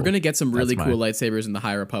 They're really cool. We're gonna get some really That's cool my- lightsabers in the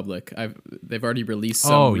High Republic. They've already released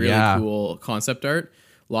some Oh, really yeah. cool concept art.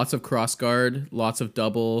 Lots of crossguard, lots of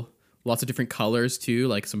double, lots of different colors too,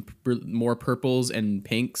 like some more purples and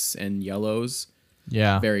pinks and yellows.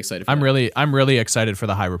 Yeah. Very excited for I'm that. really excited for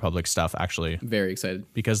the High Republic stuff actually, Very excited.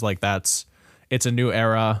 because like it's a new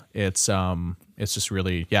era. It's just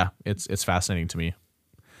really, it's fascinating to me.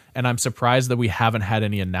 And I'm surprised that we haven't had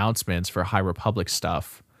any announcements for High Republic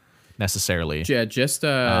stuff necessarily. Yeah, just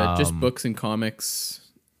books and comics,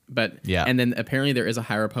 but Yeah. and then apparently there is a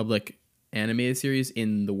High Republic animated series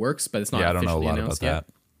in the works, but it's not. yeah, I don't know a officially lot about announced yet.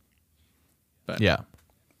 that. Yeah.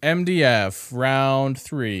 MDF round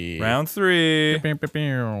 3. Round 3.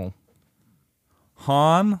 Oh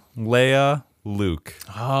Han, Leia, Luke.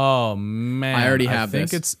 man. I already I have think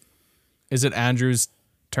this. Is it Andrew's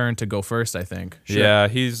turn to go first, I think. Yeah,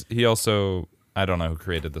 he also, I don't know who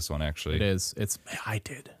created this one actually. It is. I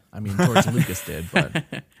did. I mean, George Lucas did, but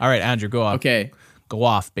all right, Andrew, go off. Okay, Go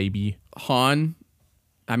off, baby. Han.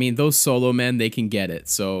 I mean, those solo men, they can get it.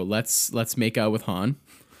 So let's make out with Han.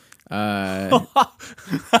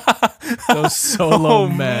 Those solo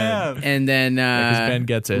men. And then 'cause Ben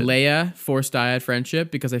gets it. Leia, forced dyad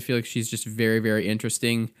friendship, because I feel like she's just very, very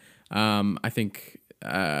interesting. I think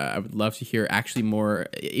I would love to hear actually more,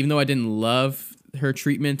 even though I didn't love her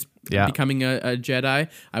treatment Yeah. becoming a Jedi,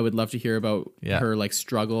 I would love to hear about Yeah. her like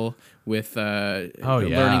struggle with yeah.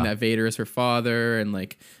 learning that Vader is her father and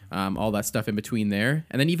like all that stuff in between there.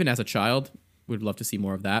 And then even as a child, would love to see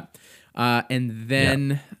more of that. And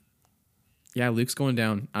then yeah, Luke's going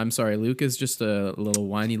down. I'm sorry, Luke is just a little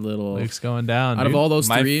whiny little. Luke's going down. Out of dude. all those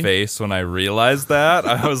My three, face when I realized that,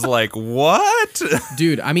 I was like, "What?"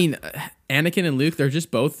 dude. I mean, Anakin and Luke, they're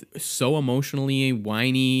just both so emotionally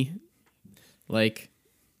whiny. Like,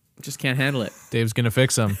 just can't handle it. Dave's gonna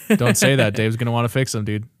fix him. Don't say that. Dave's gonna want to fix him,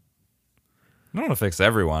 dude. I don't want to fix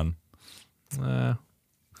everyone. All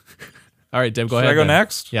right, Dave, go Should ahead. I go then.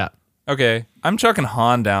 next? Yeah, Okay, I'm chucking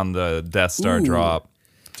Han down the Death Star Ooh. drop.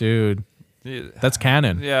 dude, Yeah, that's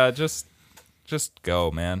canon. just go,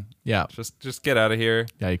 man. Yeah. Just get out of here.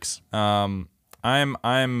 Yikes.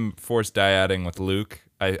 I'm forced dyading with Luke.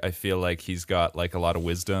 I feel like he's got like a lot of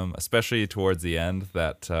wisdom, especially towards the end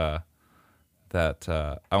that I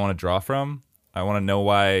want to draw from. I want to know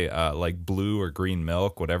why like blue or green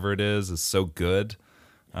milk, whatever it is so good.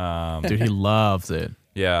 Dude, he loves it.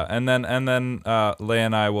 Yeah, and then Leia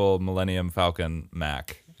and I will Millennium Falcon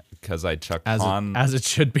Mac because I chucked Han As it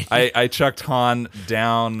should be. I chucked Han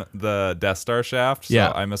down the Death Star shaft, so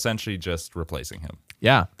Yeah. I'm essentially just replacing him.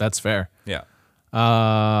 Yeah, that's fair. Yeah.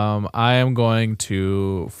 I am going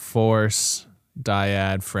to force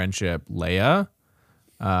Dyad Friendship Leia.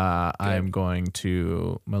 I am going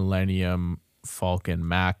to Millennium Falcon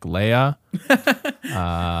Mac Leia.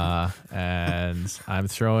 And I'm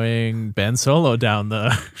throwing Ben Solo down the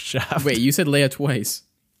shaft. Wait, you said Leia twice.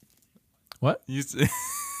 What? You s-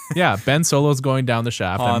 Yeah, Ben Solo's going down the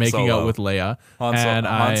shaft. Han I'm making Solo. out with Leia. Han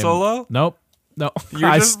and Solo? Nope. No,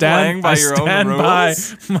 You're just playing by your own by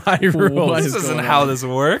rules? my rules. this is isn't going how on? this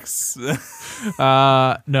works.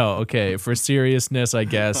 No, okay. For seriousness, I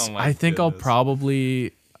guess Oh my I think I'll goodness.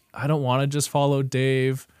 probably. I don't want to just follow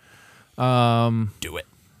Dave. Do it.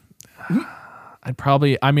 I'd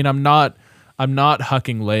probably. I mean, I'm not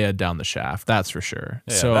hucking Leia down the shaft. That's for sure.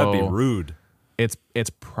 Yeah, so that'd be rude. It's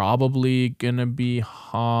probably gonna be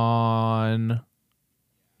Han.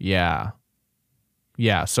 Yeah.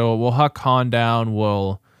 Yeah. So we'll huck Han down.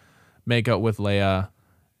 We'll make out with Leia.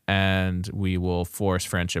 And we will force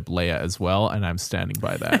friendship Leia as well, and I'm standing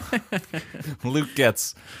by that. Luke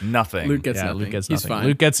gets nothing. Luke gets yeah, nothing. Luke gets He's nothing. fine.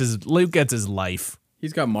 Luke gets his life.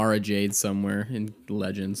 He's got Mara Jade somewhere in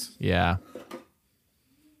Legends. Yeah.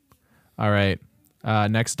 All right.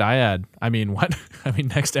 Next Dyad. I mean, what? I mean,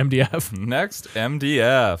 next MDF. Next,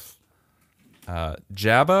 MDF.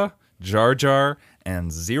 Jabba, Jar Jar,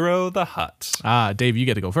 and Zero the Hutt. Dave, you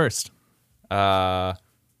get to go first.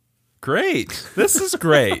 Great. This is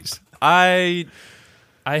great. I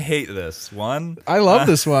hate this one. I love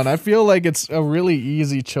this one. I feel like it's a really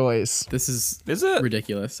easy choice. This is it?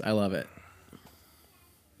 ridiculous. I love it.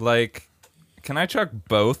 Like, can I chuck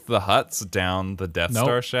both the Hutts down the Death Nope.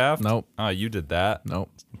 Star shaft? Nope. Oh, you did that. Nope.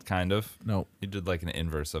 Kind of. Nope. You did like an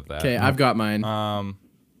inverse of that. Okay, I've got mine.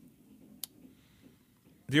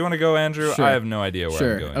 Do you want to go, Andrew? Sure. I have no idea where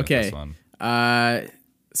Sure. I'm going Okay. with this one.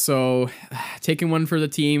 So taking one for the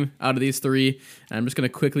team out of these three, and I'm just gonna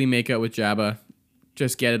quickly make out with Jabba,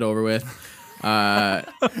 just get it over with. But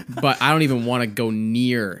I don't even want to go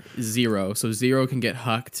near Zero, so Zero can get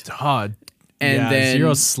hucked. Todd. And yeah, then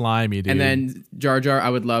Zero's slimy, dude. And then Jar Jar, I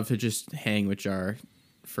would love to just hang with Jar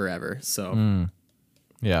forever. So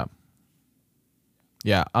yeah.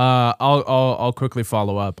 Yeah. I'll quickly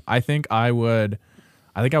follow up. I think I would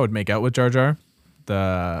make out with Jar Jar,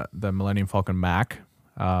 the Millennium Falcon Mac.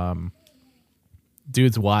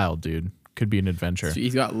 Dude's wild, dude. Could be an adventure. so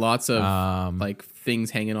he's got lots of like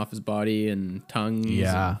things hanging off his body and tongues.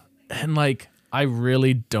 Yeah. And like, I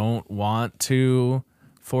really don't want to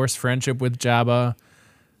force friendship with Jabba,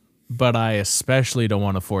 but I especially don't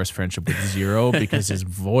want to force friendship with Zero because his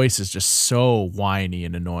voice is just so whiny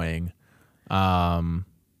and annoying. And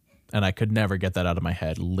I could never get that out of my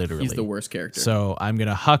head, literally. He's the worst character. So I'm going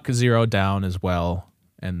to huck Zero down as well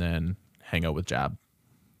and then hang out with Jab,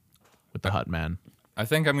 with the Hut Man. I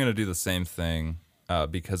think I'm going to do the same thing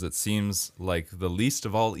because it seems like the least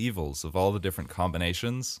of all evils of all the different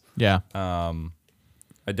combinations. Yeah.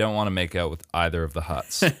 I don't want to make out with either of the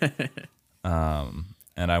Hutts.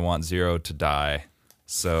 And I want Zero to die.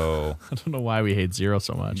 So I don't know why we hate Zero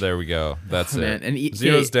so much. there we go. That's Oh, it. man. And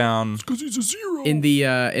Zero's okay. down. Because he's a Zero. in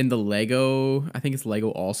the Lego, I think it's Lego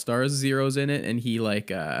All Stars, Zero's in it, and he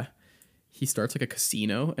like he starts like a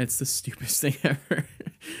casino. It's the stupidest thing ever.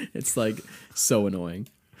 It's like so annoying.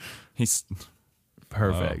 He's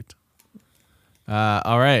Perfect.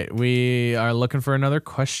 All right. We are looking for another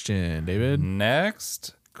question, David.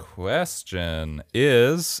 next question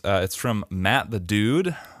is it's from Matt the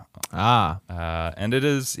Dude. And it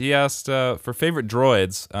is, he asked for favorite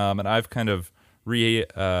droids, and I've kind of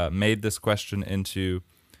made this question into,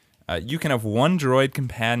 you can have one droid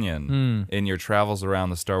companion in your travels around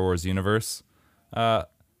the Star Wars universe.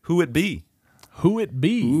 Who it be? Who it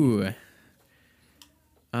be? Ooh.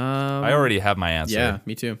 I already have my answer. Yeah,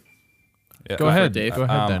 me too. Yeah. Go ahead, Dave. Go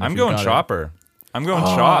ahead, then. if I'm you going got it. Chopper. I'm going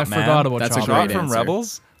Oh, Chop, I man. forgot about That's a Chopper. great Chop from answer.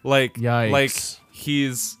 Rebels. Like, Yikes.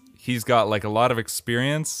 he's got like a lot of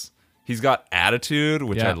experience. He's got attitude,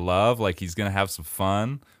 which I Yeah. love. Like he's gonna have some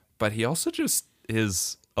fun, but he also just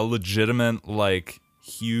is a legitimate, like,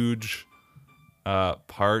 huge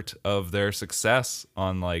part of their success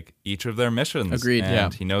on like each of their missions. Agreed. And Yeah.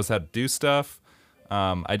 he knows how to do stuff.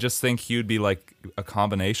 I just think he would be like a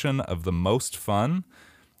combination of the most fun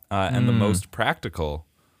and the most practical.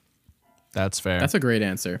 That's fair. That's a great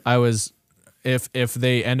answer. I was, if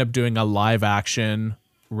they end up doing a live action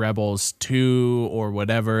Rebels 2 or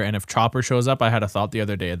whatever, and if Chopper shows up, I had a thought the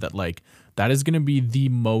other day that like that is going to be the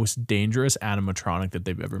most dangerous animatronic that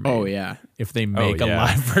they've ever made. Oh yeah. If they make a yeah.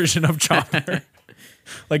 live version of Chopper.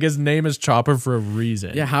 Like his name is Chopper for a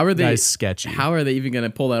reason. Yeah, how are they Guy's sketchy. How are they even gonna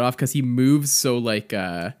pull that off? Because he moves so like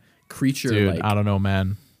creature Dude, like. I don't know,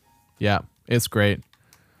 man. Yeah, it's great.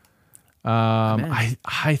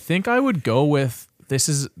 I think I would go with this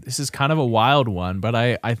is kind of a wild one, but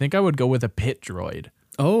I think I would go with a pit droid.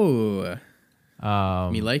 Oh,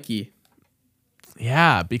 me likey.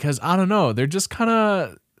 Yeah, because I don't know, they're kind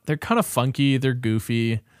of funky, they're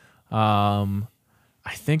goofy.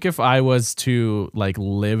 I think if I was to like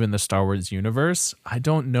live in the Star Wars universe, I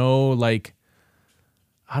don't know.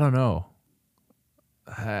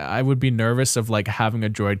 I would be nervous of like having a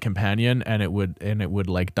droid companion and it would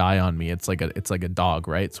like die on me. It's like a dog,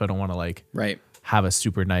 right? So I don't want to like Right. have a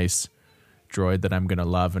super nice droid that I'm gonna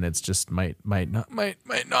love and it's just might not make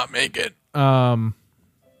it.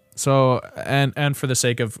 So and for the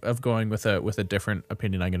sake of going with a different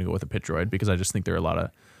opinion, I'm gonna go with a pit droid because I just think they're a lot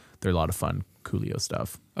of fun Coolio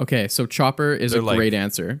stuff. Okay, so Chopper is They're a like- great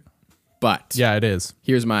answer, but Yeah, it is.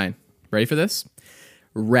 here's mine. Ready for this?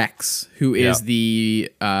 Rex, who is Yeah.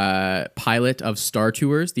 the pilot of Star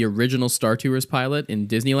Tours, the original Star Tours pilot in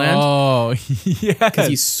Disneyland. Oh, yeah. Because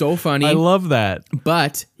he's so funny. I love that.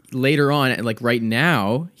 But later on, like right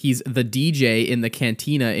now, he's the DJ in the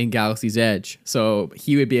cantina in Galaxy's Edge. So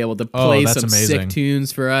he would be able to play that's some amazing. sick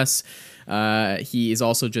tunes for us. He is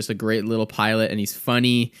also just a great little pilot and he's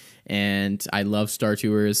funny. And I love Star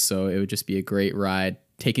Tours. So it would just be a great ride.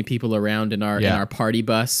 Taking people around in our party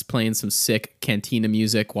bus, playing some sick cantina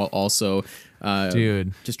music while also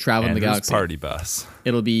Dude. just traveling the Andrew's galaxy. party bus.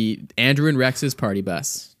 It'll be Andrew and Rex's party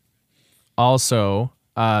bus. Also,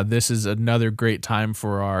 this is another great time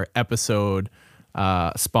for our episode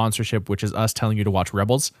sponsorship, which is us telling you to watch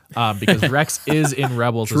Rebels, because Rex is in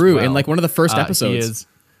Rebels. True, as well. in like one of the first episodes.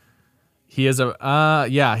 He shows up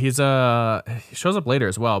later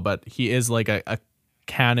as well, but he is like a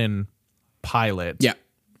canon pilot. Yeah.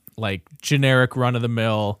 Like generic run of the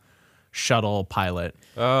mill shuttle pilot.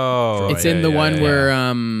 Oh, It's in the one where I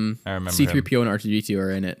remember C-3PO and R2-D2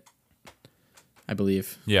 are in it, I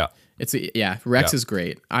believe. Yeah. Rex Yeah. is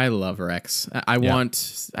great. I love Rex.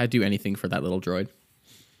 I'd do anything for that little droid.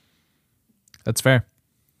 That's fair.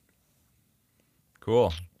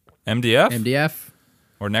 Cool. MDF? MDF.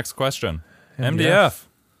 Or next question. MDF.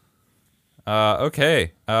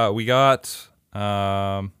 Okay. We got...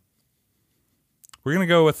 we're going to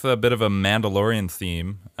go with a bit of a Mandalorian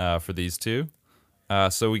theme for these two.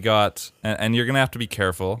 So we got... And you're going to have to be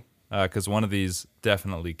careful, because one of these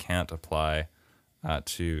definitely can't apply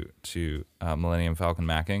to Millennium Falcon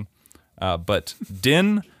Macking. But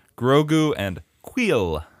Din, Grogu, and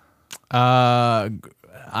Queel. I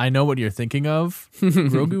know what you're thinking of.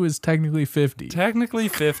 Grogu is technically 50. Technically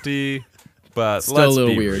 50, but Still a let's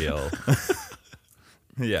little be weird. real.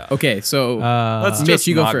 Yeah. Okay, so Let's Mitch, just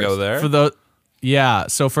you go not first. go there.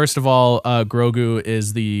 So first of all, Grogu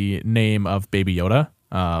is the name of Baby Yoda.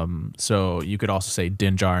 So you could also say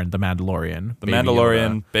Din Djarin, the Mandalorian. The Baby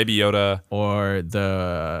Mandalorian, Yoda, Baby Yoda, or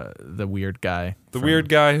the weird guy. the weird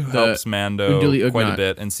guy who helps Unduli Mando quite a Ugnaught.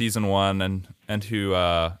 bit in season 1, and who,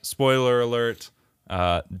 spoiler alert,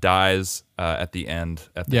 dies at the end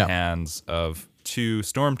at the hands of 2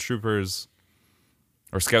 stormtroopers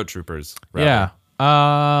or scout troopers. Rather.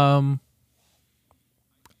 Yeah.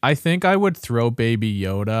 I think I would throw Baby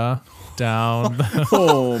Yoda down.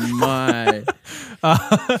 Oh my.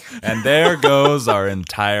 And there goes our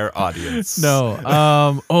entire audience. No.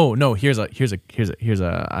 Oh no. Here's a.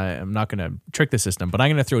 I'm not gonna trick the system, but I'm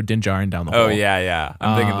gonna throw Din Djarin down the hole. Oh yeah.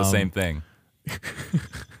 I'm thinking the same thing.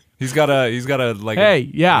 He's got a like. Hey,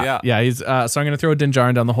 yeah. He's so I'm gonna throw Din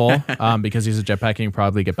Djarin down the hole, because he's a jetpack and he can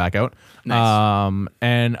probably get back out. Nice.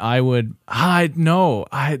 And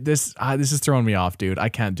this is throwing me off, dude. I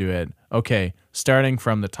can't do it. Okay, starting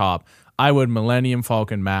from the top, I would Millennium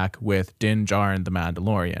Falcon Mac with Din Djarin the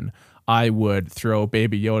Mandalorian. I would throw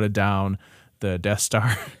Baby Yoda down the Death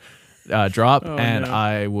Star drop, and no.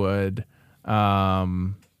 I would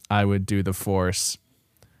do the Force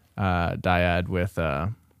dyad with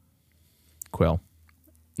Quill,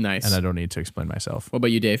 Nice. and I don't need to explain myself. What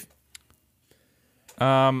about you, Dave?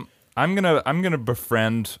 I'm gonna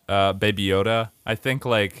befriend Baby Yoda. I think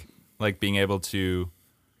like being able to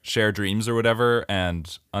share dreams or whatever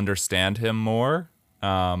and understand him more,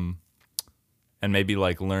 and maybe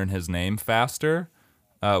like learn his name faster,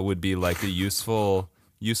 would be like a useful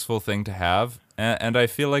thing to have. And I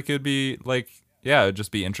feel like it'd be like, yeah, it'd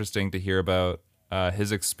just be interesting to hear about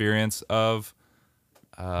his experience of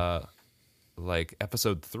like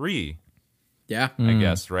episode 3, Yeah. I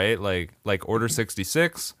guess, right? Like Order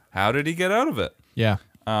 66. How did he get out of it? Yeah.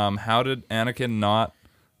 How did Anakin not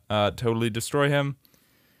totally destroy him?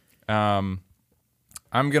 I'm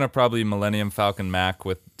gonna probably Millennium Falcon Mac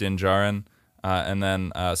with Din Djarin, and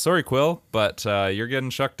then sorry Quill, but you're getting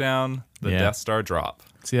shut down. The Yeah. Death Star drop.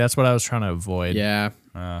 See, that's what I was trying to avoid. Yeah.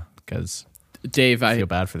 Because Dave, I I feel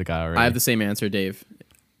bad for the guy already. I have the same answer, Dave.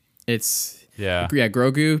 It's Yeah.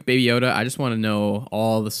 Grogu, Baby Yoda. I just want to know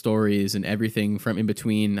all the stories and everything from in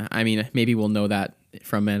between. I mean, maybe we'll know that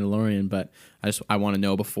from Mandalorian, but I want to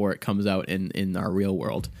know before it comes out in our real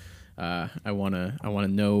world. I want to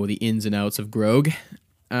know the ins and outs of Grog.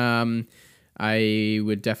 I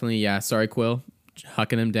would definitely, sorry Quill,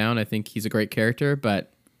 hucking him down. I think he's a great character,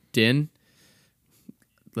 but Din,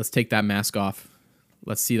 let's take that mask off.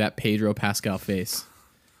 Let's see that Pedro Pascal face.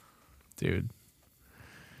 Dude.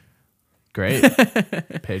 Great.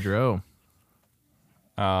 Pedro.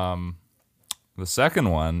 The second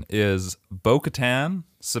one is Bo-Katan,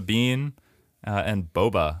 Sabine, and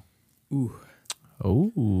Boba.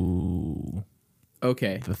 Oh.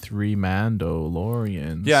 Okay. The 3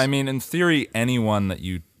 Mandalorians. Yeah, I mean, in theory, anyone that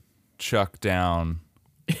you chuck down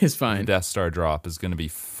It's fine. the Death Star drop is going to be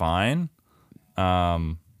fine.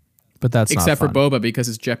 But that's Except for not fun. Boba because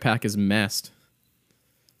his jetpack is messed.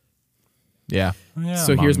 Yeah.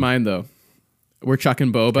 So here's mine though. We're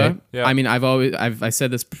chucking Boba. Okay, yeah. I mean, I said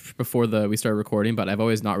this before we started recording, but I've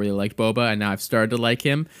always not really liked Boba, and now I've started to like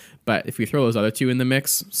him. But if we throw those other 2 in the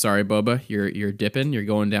mix, sorry Boba, you're dipping, you're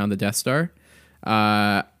going down the Death Star.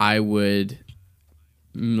 I would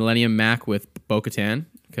Millennium Mac with Bo-Katan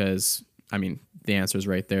because I mean the answer is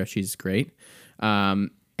right there. She's great. And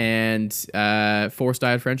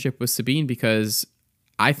Force-Dyad Friendship with Sabine because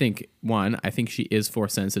I think she is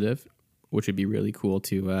Force sensitive, which would be really cool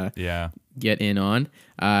to get in on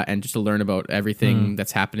and just to learn about everything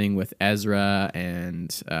that's happening with Ezra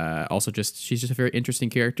and also she's just a very interesting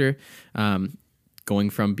character, going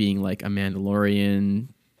from being like a Mandalorian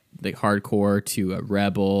like hardcore to a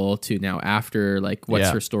rebel to now after like what's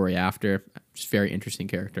her story after. Just very interesting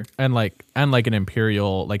character. And like an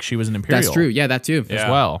Imperial, like she was an Imperial. That's true. Yeah, that too. Yeah. As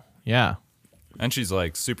well. Yeah. And she's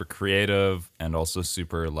like super creative and also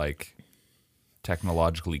super like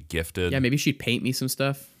technologically gifted. Yeah, maybe she'd paint me some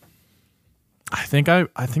stuff. I think I'm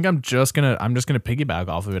just gonna piggyback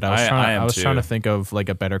off of it. I was trying to think of like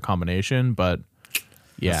a better combination, but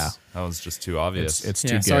yeah, That was just too obvious. it's too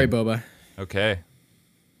Yeah, good. sorry, Boba. Okay.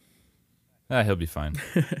 He'll be fine.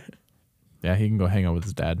 Yeah, he can go hang out with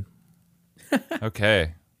his dad.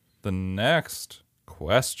 Okay. The next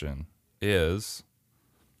question is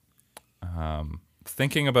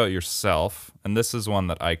thinking about yourself, and this is one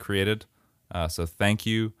that I created. So thank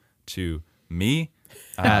you to me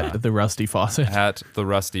At the Rusty Faucet. at the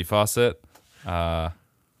Rusty Faucet.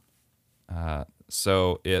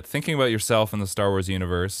 So thinking about yourself in the Star Wars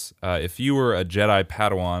universe, if you were a Jedi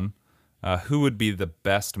Padawan, who would be the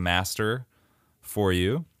best master for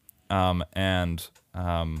you? And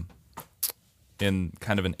in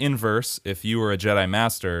kind of an inverse, if you were a Jedi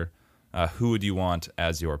Master, who would you want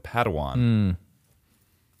as your Padawan?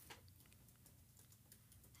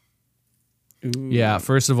 Yeah,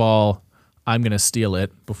 first of all, I'm gonna steal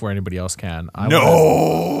it before anybody else can.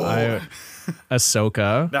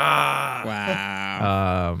 Ahsoka.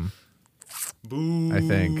 Wow. Boo. I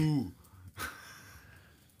think.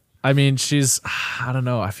 I mean, I don't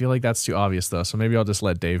know. I feel like that's too obvious though. So maybe I'll just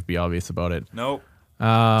let Dave be obvious about it. Nope. Too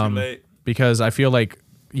late. Because I feel like,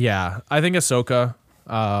 yeah, I think Ahsoka.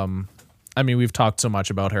 I mean, we've talked so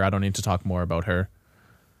much about her. I don't need to talk more about her.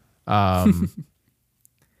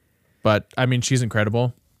 But I mean, she's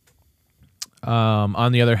incredible.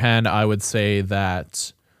 On the other hand, I would say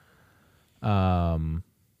that I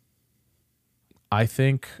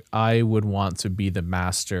think I would want to be the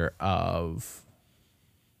master of.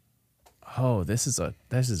 Oh, this is a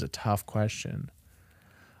tough question.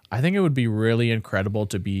 I think it would be really incredible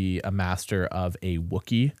to be a master of a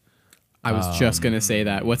Wookiee. I was just gonna say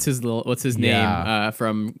that. What's his name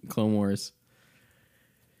from Clone Wars?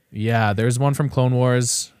 Yeah, there's one from Clone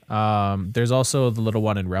Wars. There's also the little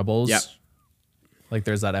one in Rebels. Yep. Like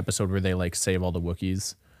there's that episode where they like save all the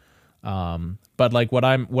Wookiees. But like what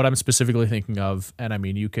I'm specifically thinking of, and I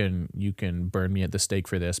mean you can burn me at the stake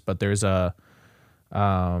for this, but there's a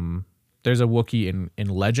Wookiee in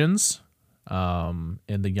Legends,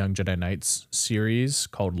 in the Young Jedi Knights series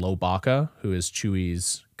called Lobaka, who is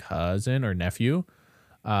Chewie's cousin or nephew,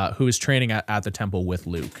 who is training at the temple with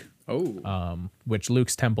Luke. Oh. Which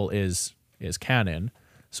Luke's temple is canon.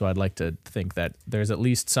 So I'd like to think that there's at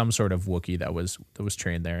least some sort of Wookiee that was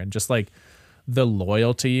trained there, and just like the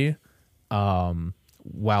loyalty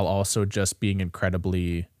while also just being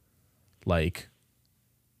incredibly, like,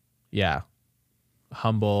 yeah,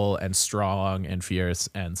 humble and strong and fierce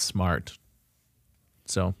and smart.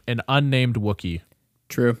 So an unnamed Wookiee.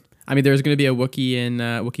 True. I mean, there's going to be a Wookiee in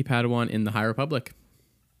Wookiee Padawan in the High Republic.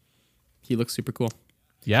 He looks super cool.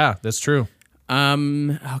 Yeah, that's true.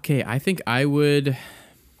 Okay, I think I'd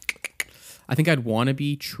want to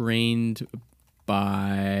be trained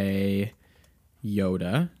by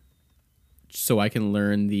Yoda so I can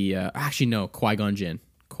learn the actually no, Qui-Gon Jinn.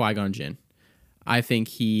 I think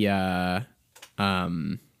he is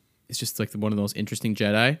just like one of those interesting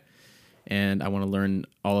Jedi, and I want to learn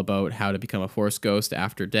all about how to become a Force ghost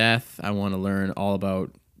after death. I want to learn all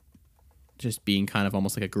about just being kind of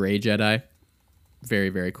almost like a gray Jedi. Very,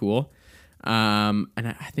 very cool. And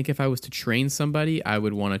I think if I was to train somebody, I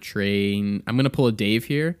would want to train. I'm going to pull a Dave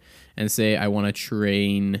here and say I want to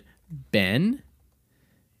train Ben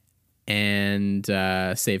and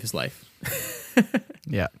save his life.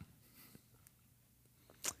 Yeah.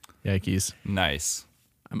 Yikes. Nice.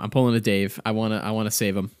 I'm pulling a Dave. I want to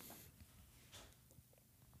save him.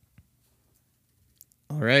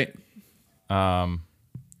 All right. I'm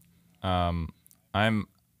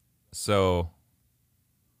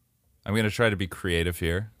going to try to be creative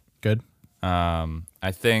here. Good.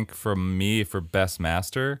 I think for me, for Best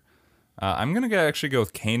Master, I'm going to actually go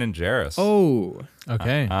with Kanan Jarrus. Oh.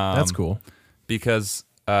 Okay. That's cool. Because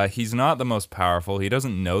he's not the most powerful. He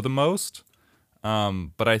doesn't know the most.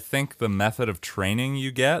 But I think the method of training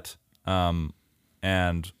you get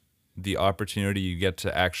and the opportunity you get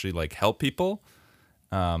to actually like help people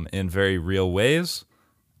in very real ways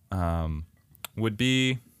would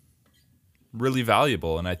be really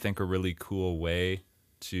valuable, and I think a really cool way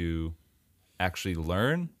to actually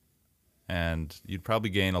learn. And you'd probably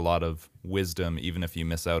gain a lot of wisdom even if you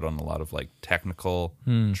miss out on a lot of like technical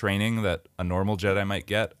training that a normal Jedi might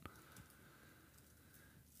get.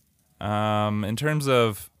 In terms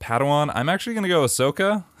of Padawan, I'm actually going to go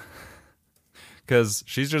Ahsoka because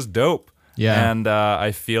she's just dope. Yeah. And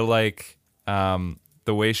I feel like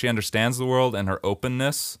the way she understands the world and her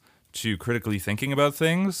openness to critically thinking about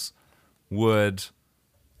things would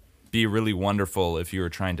be really wonderful if you were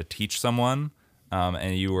trying to teach someone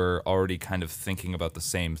and you were already kind of thinking about the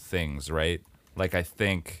same things, right? Like I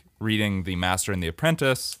think reading The Master and the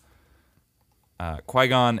Apprentice,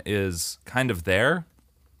 Qui-Gon is kind of there,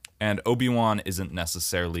 and Obi-Wan isn't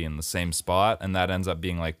necessarily in the same spot, and that ends up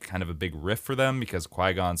being like kind of a big riff for them because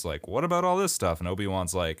Qui-Gon's like, what about all this stuff? And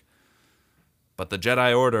Obi-Wan's like, but the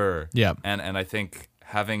Jedi Order. Yeah. And I think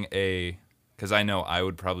having because I know I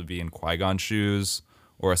would probably be in Qui-Gon's shoes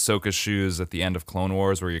or Ahsoka's shoes at the end of Clone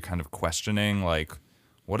Wars where you're kind of questioning, like,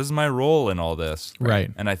 what is my role in all this?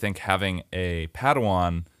 Right. And I think having a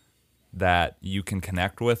Padawan that you can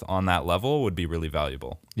connect with on that level would be really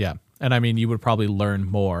valuable. Yeah. And I mean, you would probably learn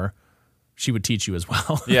more. She would teach you as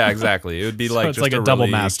well. Yeah, exactly. It would be So like it's just like a a double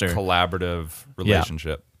really master. collaborative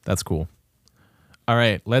relationship. That's cool. All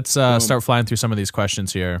right. Let's start flying through some of these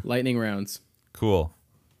questions here. Lightning rounds. Cool.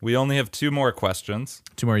 We only have 2 more questions.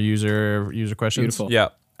 2 more user questions. Beautiful. Yeah.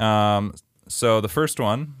 So the first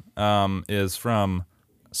one is from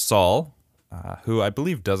Saul, who I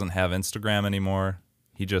believe doesn't have Instagram anymore.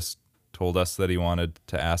 He just told us that he wanted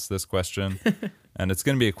to ask this question, and it's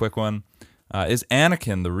going to be a quick one. Is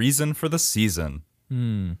Anakin the reason for the season?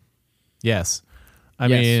 Yes. I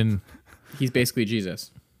Yes. mean, He's basically Jesus.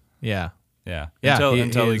 yeah. Yeah. Yeah,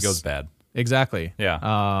 Until he is- goes bad. Exactly.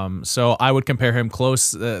 Yeah. So I would compare him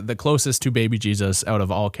the closest to baby Jesus out of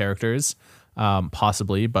all characters,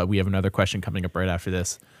 possibly. But we have another question coming up right after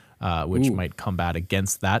this, which Ooh. might combat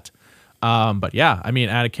against that. But yeah, I mean,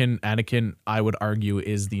 Anakin, I would argue,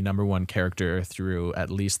 is the number one character through at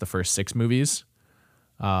least the first 6 movies.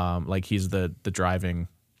 Like he's the driving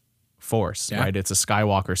force, Yeah. right? It's a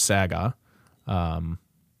Skywalker saga.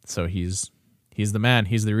 So he's the man.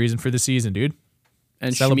 He's the reason for the season, dude.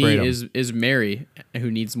 And Celebrate Shmi him. is Mary, who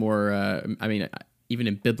needs more. I mean, even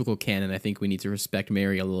in biblical canon, I think we need to respect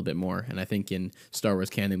Mary a little bit more. And I think in Star Wars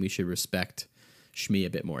canon, we should respect Shmi a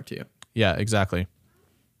bit more too. Yeah, exactly.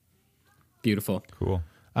 Beautiful. Cool.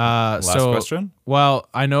 Last question? Well,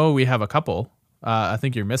 I know we have a couple. I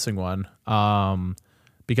think you're missing one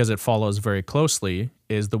because it follows very closely.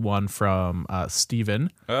 Is the one from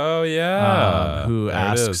Steven, Oh, yeah. who There it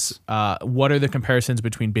asks, is. what are the comparisons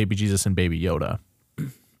between Baby Jesus and Baby Yoda?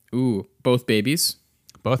 Ooh, both babies.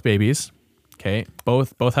 Both babies. Okay.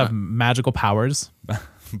 Both have magical powers.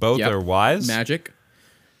 Both Yep. are wise. Magic.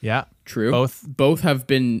 Yeah. True. Both have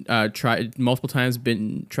been tried multiple times.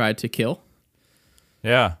 Been tried to kill.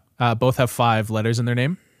 Yeah. Both have 5 letters in their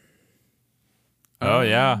name. Oh,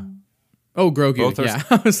 yeah. Oh, Grogu. Both are- Yeah,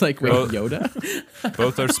 I was like, wait, Both- Yoda.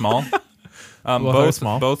 Both are small. Both are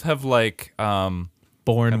small. Both have like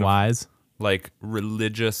Born wise. like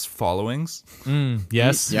religious followings.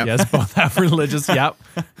 Yes, Yep. yes, both have religious. Yep,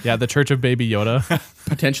 yeah. The Church of Baby Yoda.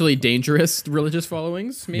 Potentially dangerous religious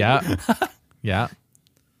followings. Maybe. Yeah, yeah,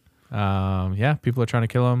 yeah. People are trying to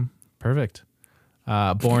kill him. Perfect.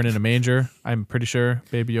 Born in a manger. I'm pretty sure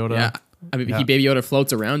Baby Yoda. Yeah. I mean, Yeah. Baby Yoda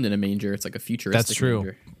floats around in a manger. It's like a futuristic That's true.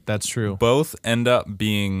 manger. That's true. Both end up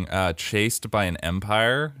being chased by an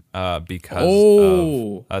empire because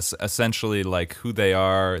Oh. of essentially like who they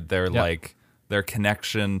are, their Yeah. like their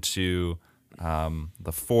connection to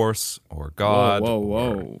the Force or God. Whoa,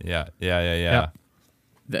 or- whoa. yeah. Yeah.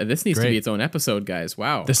 This needs to Great. be its own episode, guys.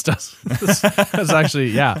 Wow. This does. That's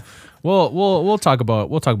actually yeah. We'll talk about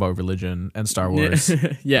religion and Star Wars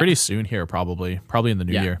Yeah. pretty soon here, probably in the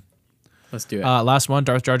new Yeah. year. Let's do it. Last one,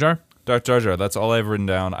 Darth Jar Jar. Darth Jar Jar. That's all I've written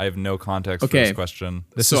down. I have no context for Okay. this question.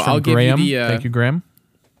 This So is from I'll give you Graham. the, Thank you, Graham.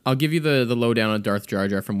 I'll give you the lowdown on Darth Jar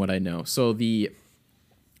Jar from what I know. So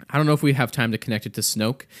I don't know if we have time to connect it to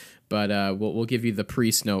Snoke, but we'll give you the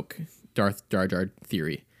pre-Snoke Darth Jar Jar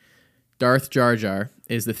theory. Darth Jar Jar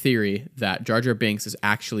is the theory that Jar Jar Binks is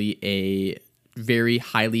actually a very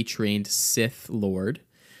highly trained Sith Lord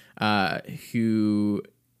who,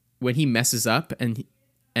 when he messes up and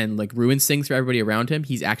like ruins things for everybody around him,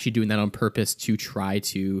 he's actually doing that on purpose to try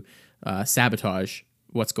to sabotage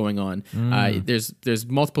what's going on. There's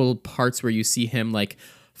multiple parts where you see him like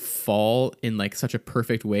fall in like such a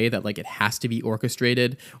perfect way that like it has to be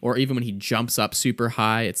orchestrated, or even when he jumps up super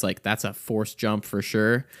high, it's like that's a forced jump for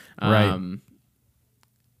sure. Right.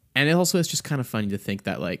 And it also is just kind of funny to think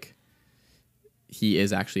that like he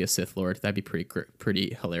is actually a Sith Lord. That'd be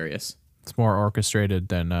pretty hilarious. It's more orchestrated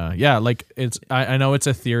than like it's I know it's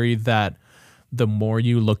a theory that the more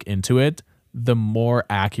you look into it, the more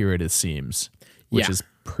accurate it seems, which Yeah. is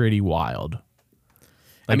pretty wild.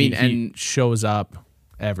 I mean, he and shows up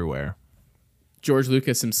everywhere. George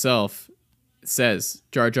Lucas himself says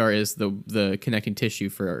Jar Jar is the connecting tissue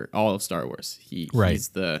for all of Star Wars. Right. He's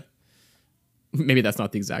the maybe that's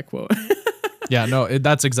not the exact quote. Yeah, no,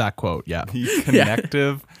 that's exact quote. Yeah,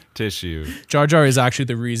 Connective tissue. Jar Jar is actually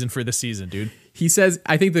the reason for the season, dude. He says,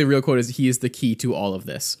 I think the real quote is he is the key to all of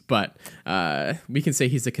this, but we can say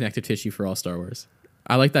he's the connective tissue for all Star Wars.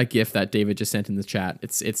 I like that gif that David just sent in the chat.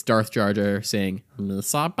 It's Darth Jar Jar saying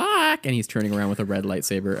 "Missa back," and he's turning around with a red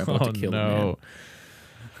lightsaber about to kill a man.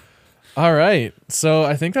 All right, so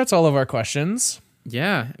I think that's all of our questions.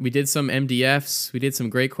 Yeah, we did some MDFs. We did some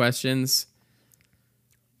great questions.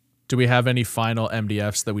 Do we have any final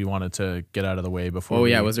MDFs that we wanted to get out of the way before? Oh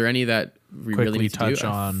we yeah, was there any that we really quickly need to touch do?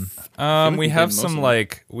 on? like We we have did most some of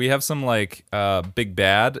them. like big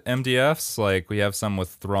bad MDFs. Like we have some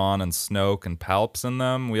with Thrawn and Snoke and Palps in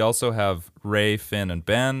them. We also have Rey, Finn, and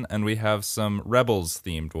Ben, and we have some Rebels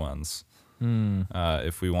themed ones.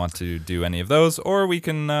 If we want to do any of those, or we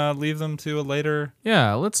can leave them to a later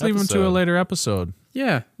Yeah, let's leave them to a episode. later episode.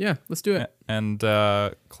 Yeah, let's do it. and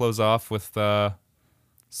close off with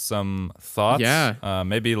some thoughts. Yeah.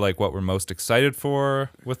 Maybe like what we're most excited for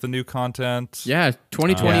with the new content. Yeah,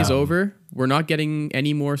 2020 is Yeah. over. We're not getting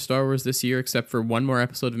any more Star Wars this year except for one more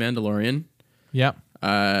episode of Mandalorian. Yep.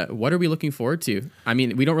 What are we looking forward to? I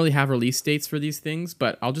mean, we don't really have release dates for these things,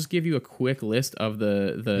 but I'll just give you a quick list of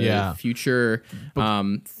the Yeah. future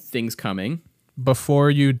things coming. Before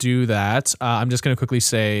you do that, I'm just gonna quickly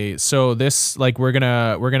say, so this like we're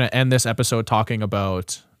gonna end this episode talking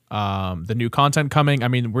about the new content coming. I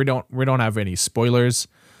mean, we don't have any spoilers,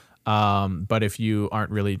 but if you aren't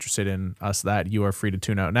really interested in that, you are free to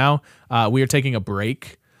tune out now. We are taking a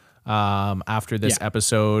break after this Yeah.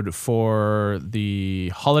 episode for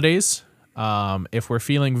the holidays. If we're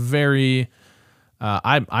feeling very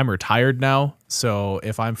I'm retired now, so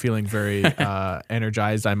if I'm feeling very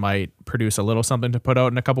energized, I might produce a little something to put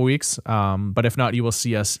out in a couple weeks. But if not, you will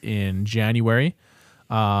see us in January,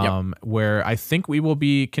 where I think we will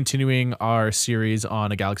be continuing our series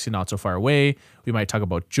on A Galaxy Not So Far Away. We might talk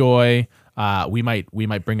about joy. We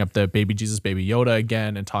might bring up the Baby Jesus, Baby Yoda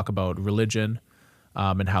again and talk about religion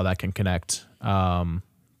and how that can connect.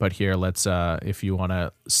 But here, let's if you want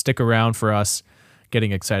to stick around for us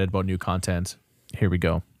getting excited about new content. Here we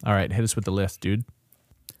go. All right, hit us with the list, dude.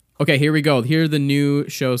 Okay, here we go. Here are the new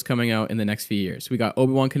shows coming out in the next few years. We got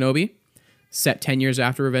Obi-Wan Kenobi, set 10 years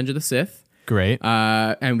after Revenge of the Sith. Great.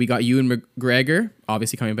 And we got Ewan McGregor,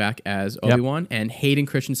 obviously coming back as Obi-Wan, and Hayden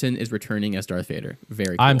Christensen is returning as Darth Vader.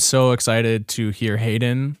 Very cool. I'm so excited to hear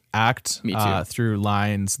Hayden act Me too. through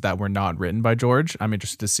lines that were not written by George. I'm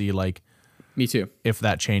interested to see like Me too. if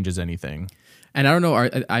that changes anything. And I don't know,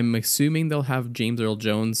 I'm assuming they'll have James Earl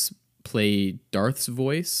Jones play Darth's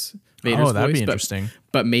voice. Vader's Oh, that'd voice, be interesting.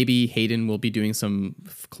 But maybe Hayden will be doing some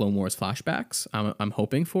Clone Wars flashbacks. I'm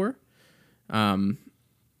hoping for.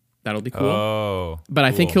 That'll be cool. Oh, but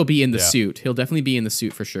I think cool. he'll be in the Yeah. suit. He'll definitely be in the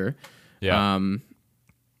suit for sure. Yeah.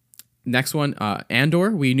 Next one,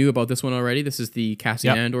 Andor. We knew about this one already. This is the Cassian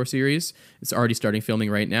Yep. Andor series. It's already starting filming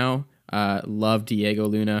right now. Love Diego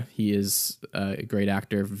Luna. He is a great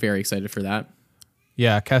actor. Very excited for that.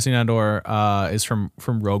 Yeah, Cassian Andor is from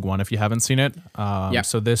Rogue One. If you haven't seen it, Yeah.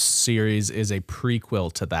 So this series is a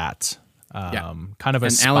prequel to that. Yeah. Kind of a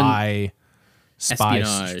And Alan-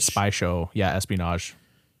 spy show. Yeah, espionage.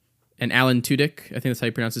 And Alan Tudyk, I think that's how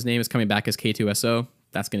you pronounce his name, is coming back as K2SO.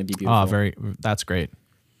 That's going to be beautiful. That's great.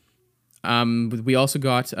 We also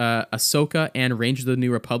got Ahsoka and Rangers of the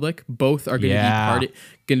New Republic. Both are going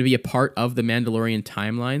to be a part of the Mandalorian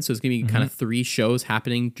timeline. So it's going to be kind of 3 shows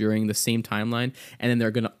happening during the same timeline, and then they're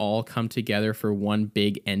going to all come together for one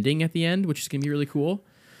big ending at the end, which is going to be really cool.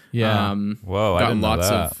 Yeah. Whoa, I didn't know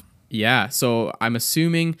that. Yeah. So I'm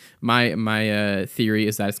assuming my theory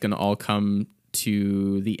is that it's going to all come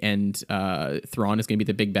to the end. Thrawn is going to be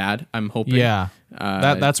the big bad. I'm hoping. Yeah.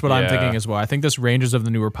 That's what I'm yeah. thinking as well. I think this Rangers of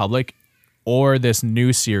the New Republic or this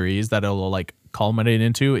new series that it'll like culminate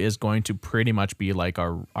into is going to pretty much be like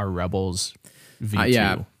our Rebels V2.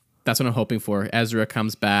 Yeah. That's what I'm hoping for. Ezra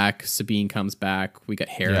comes back. Sabine comes back. We got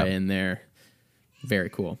Hera in there. Very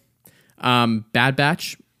cool. Bad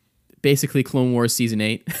Batch. Basically Clone Wars Season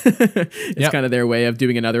 8. It's kind of their way of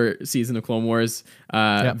doing another season of Clone Wars.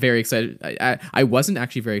 Very excited. I wasn't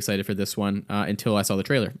actually very excited for this one until I saw the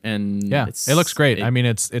trailer. And yeah, it looks great. I mean,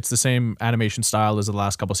 it's the same animation style as the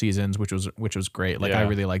last couple seasons, which was great. Like I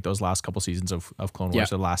really like those last couple seasons of Clone Wars,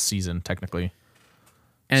 the last season technically.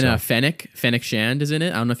 And Fennec Shand is in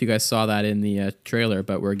it. I don't know if you guys saw that in the trailer,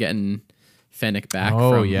 but we're getting Fennec back from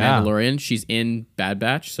Mandalorian. She's in Bad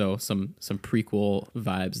Batch, so some prequel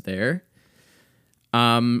vibes there.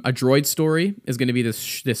 A droid story is going to be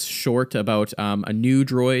this short about a new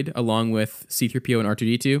droid along with C-3PO and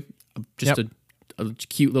R2-D2. Just a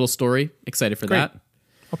cute little story. Excited for that.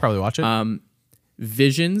 I'll probably watch it.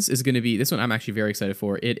 Visions is going to be this one. I'm actually very excited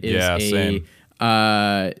for. It is same.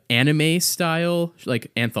 Anime style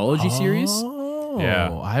like anthology series.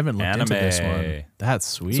 Yeah. I haven't looked into this Anime. one. That's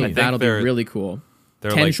sweet. So that'll be they're- really cool.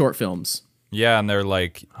 They're 10 like short films. Yeah, and they're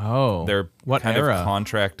like what kind era? of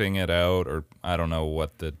contracting it out, or I don't know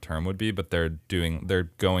what the term would be, but they're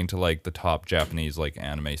going to like the top Japanese like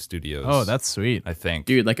anime studios. Oh, that's sweet. I think.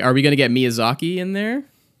 Dude, like, are we going to get Miyazaki in there?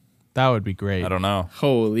 That would be great. I don't know.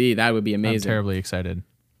 Holy, that would be I'm amazing. terribly excited.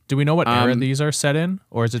 Do we know what era these are set in,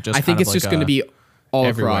 or is it just? I think kind it's of just like going to be all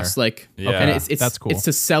everywhere? across. Like, Yeah. and it's That's cool. It's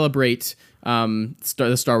to celebrate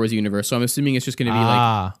the Star Wars universe. So I'm assuming it's just going to be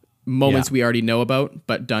like moments we already know about,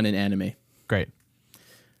 but done in anime. Great.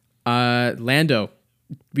 Lando.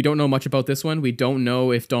 We don't know much about this one. We don't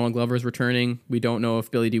know if Donald Glover is returning. We don't know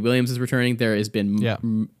if Billy D. Williams is returning. There has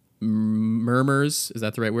been murmurs, is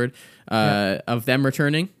that the right word, of them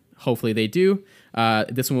returning. Hopefully they do.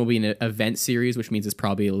 This one will be an event series, which means it's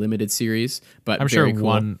probably a limited series. But I'm sure very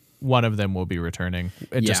cool. one of them will be returning.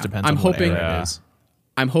 It just depends I'm on what hoping- era it is.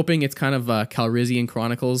 I'm hoping it's kind of a Calrissian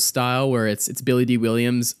Chronicles style, where it's Billy D.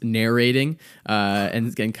 Williams narrating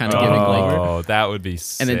and kind of giving like, Oh, that would be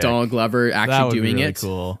sick. and then Donald Glover That actually would doing be really it.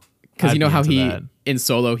 cool. Because I'd you know be how into he that. in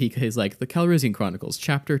Solo he's like the Calrissian Chronicles,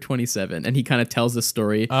 chapter 27, and he kind of tells the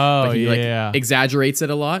story. Oh, but he yeah. like exaggerates it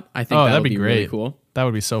a lot. I think That'd that'll be be great. really cool. That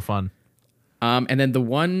would be so fun. And then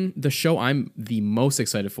the show I'm the most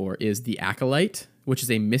excited for is The Acolyte, which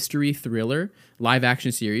is a mystery thriller live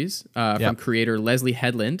action series from creator Leslie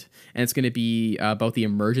Headland, and it's going to be about the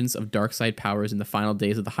emergence of dark side powers in the final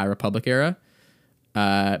days of the High Republic era.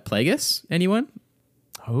 Plagueis, anyone?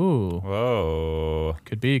 Oh, Whoa.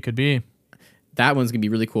 could be. That one's gonna be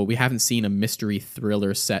really cool. We haven't seen a mystery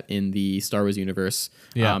thriller set in the Star Wars universe.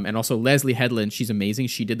 Yeah. And also Leslie Headland, she's amazing.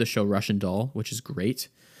 She did the show Russian Doll, which is great.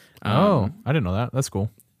 I didn't know that. That's cool.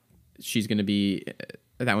 She's gonna be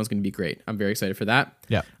that one's gonna be great. I'm very excited for that.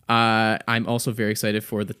 Yeah. I'm also very excited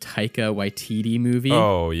for the Taika Waititi movie.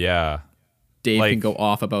 Oh, yeah. Dave like- can go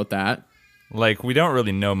off about that. Like, we don't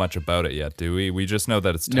really know much about it yet, do we? We just know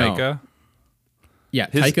that it's No. Taika. Yeah,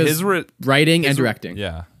 His- Taika's his re- writing and directing.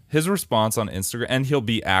 Yeah. His response on Instagram, and he'll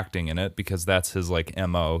be acting in it because that's his, like,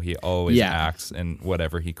 MO. He always acts in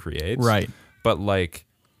whatever he creates. Right. But, like,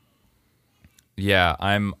 yeah,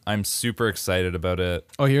 I'm super excited about it.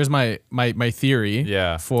 Oh, here's my theory.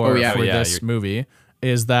 Yeah. For yeah. this movie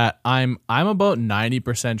is that I'm about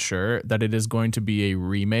 90% sure that it is going to be a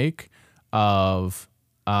remake of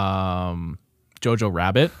Jojo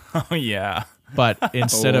Rabbit. Oh, yeah. but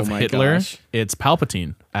instead Oh of my Hitler, gosh. it's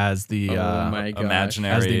Palpatine as the Oh my gosh.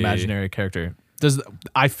 imaginary character.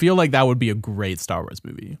 I feel like that would be a great Star Wars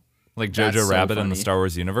movie. like That's Jojo so Rabbit in the funny. Star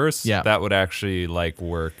Wars universe. Yeah. That would actually like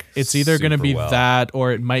work. It's either going to super be well. that,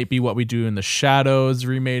 or it might be What We Do in the Shadows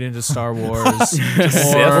remade into Star Wars,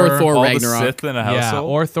 Or Thor all Ragnarok. the Sith in a yeah, household.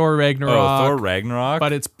 or Thor Ragnarok. oh, Thor Ragnarok.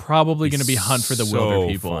 But it's probably going to be Hunt for the so Wilder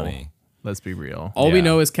People. funny. Let's be real. All we Yeah.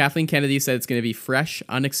 know is Kathleen Kennedy said it's going to be fresh,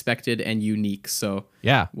 unexpected, and unique. So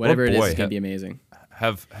Yeah. whatever it is, boy, it's going to be amazing.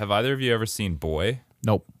 Have either of you ever seen Boy?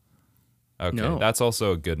 Nope. Okay, No. that's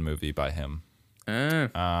also a good movie by him.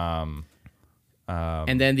 And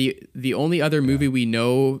then the only other movie we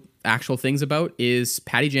know actual things about is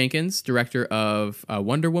Patty Jenkins, director of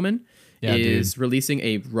Wonder Woman, Yeah, is releasing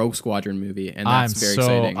a Rogue Squadron movie, and that's very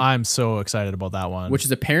exciting. I'm so excited about that one. Which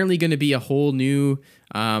is apparently going to be a whole new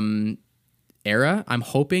era. I'm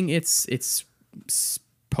hoping it's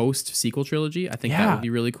post sequel trilogy. I think that Yeah. would be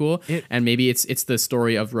really cool. And maybe it's the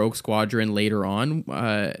story of Rogue Squadron later on,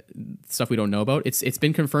 stuff we don't know about. It's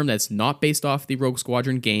been confirmed that it's not based off the Rogue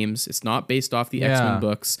Squadron games. It's not based off the Yeah. X-Men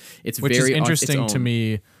books. It's which very is interesting to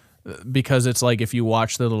me because it's like if you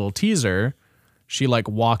watch the little teaser, she like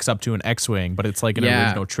walks up to an X-wing, but it's like an Yeah.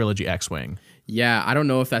 original trilogy X-wing. Yeah, I don't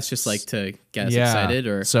know if that's just like to get us Yeah. excited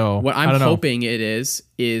or So, what I I'm don't know. hoping it is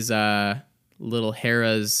little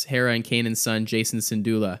Hera and Kanan's son Jason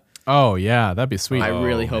Syndulla. Oh yeah, that'd be sweet. I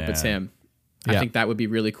really Oh, hope it's man. him. I Yeah. think that would be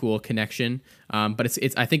really cool connection. But it's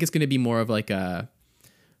I think it's going to be more of like a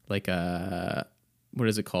what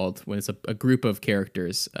is it called when it's a group of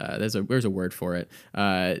characters? There's a word for it.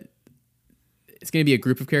 It's going to be a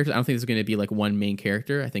group of characters. I don't think it's going to be like one main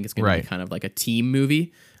character. I think it's going to be Right. kind of like a team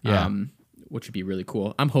movie. Yeah. Which would be really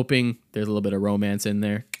cool. I'm hoping there's a little bit of romance in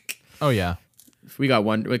there. Oh yeah. If we got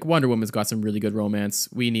Wonder Woman's got some really good romance.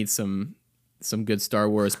 We need some good Star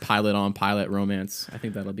Wars pilot on pilot romance. I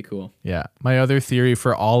think that'll be cool. Yeah. My other theory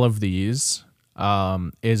for all of these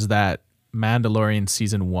is that Mandalorian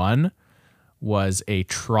season 1 was a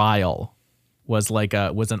trial, was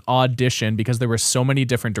an audition because there were so many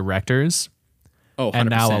different directors. Oh, 100%. And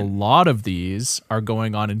now a lot of these are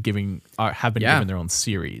going on and have been Yeah. given their own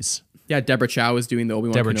series. Yeah, Deborah Chow is doing the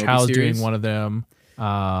Obi-Wan Deborah Kenobi Chow's series. doing one of them.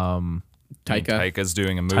 Taika's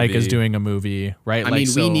doing a movie. Taika's doing a movie, right? I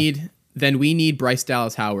mean, we need Bryce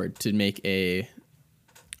Dallas Howard to make a.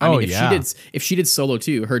 Oh, if yeah. if she did Solo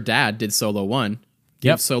 2, her dad did Solo 1. Give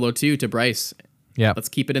Yep. Solo 2 to Bryce. Yeah. Let's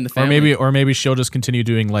keep it in the family. Or maybe she'll just continue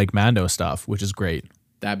doing like Mando stuff, which is great.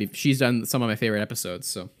 She's done some of my favorite episodes,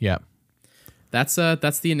 so Yeah. that's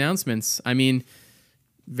the announcements. I mean,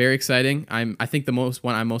 very exciting. I think the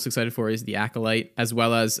one I'm most excited for is the Acolyte, as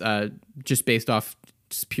well as just based off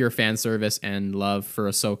just pure fan service and love for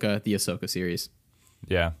Ahsoka, the Ahsoka series.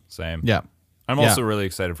 Yeah, same. Yeah. I'm Yeah. also really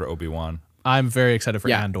excited for Obi-Wan. I'm very excited for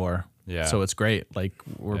Yeah. Andor. Yeah. So it's great. Like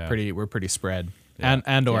we're Yeah. pretty spread. Yeah. And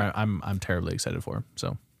Andor Yeah. I'm terribly excited for.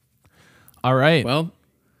 So all right. Well,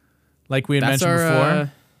 like we had that's mentioned our,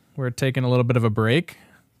 before, we're taking a little bit of a break.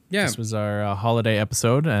 yeah. This was our holiday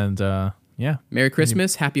episode and yeah. Merry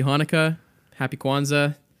Christmas, Happy Hanukkah, Happy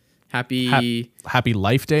Kwanzaa, Happy Happy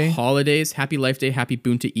Life Day. Holidays, Happy Life Day, Happy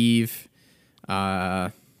Boonta Eve.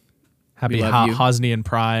 Happy love you. Hosnian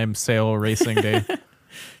Prime Sail Racing Day.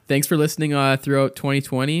 Thanks for listening throughout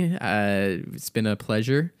 2020. It's been a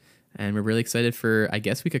pleasure, and we're really excited for, I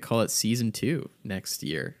guess we could call it season 2 next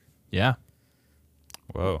year. Yeah.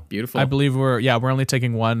 Whoa. Beautiful. I believe we're only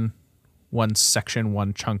taking one section,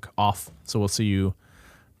 one chunk off. So we'll see you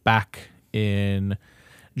back in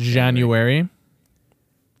January.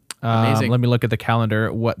 Amazing. Let me look at the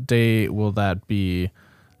calendar. What day will that be?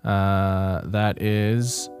 That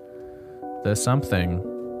is the something.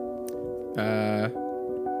 The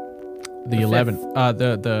 11th.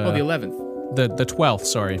 the 11th. The 12th.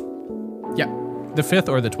 Sorry, Yeah, the 5th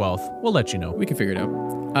or the 12th. We'll let you know. we can figure it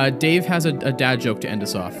out. Dave has a dad joke to end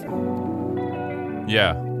us off.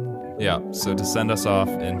 Yeah. Yeah. So to send us off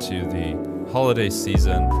into the holiday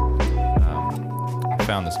season, I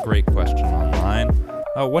found this great question online.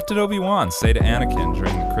 What did Obi-Wan say to Anakin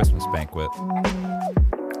during the Christmas banquet?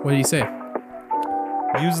 What did he say?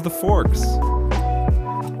 Use the forks.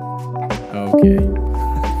 Okay.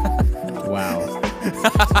 Wow.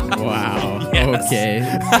 Wow. Yes. Okay.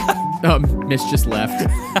 Mitch just left.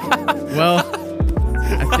 Well,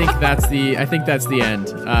 I think that's the end.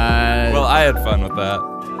 Well, I had fun with that.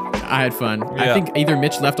 I had fun. I Yeah. think either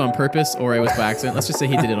Mitch left on purpose or it was by accident. Let's just say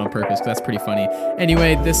he did it on purpose because that's pretty funny.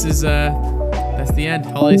 Anyway, this is that's the end.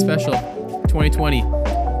 Holiday special 2020.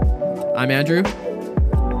 I'm Andrew.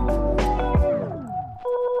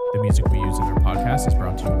 The music we use in our podcast is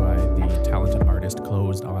brought to you by the talented artist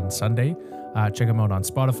Closed on Sunday. Check them out on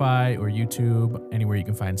Spotify or YouTube, anywhere you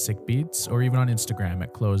can find sick beats, or even on Instagram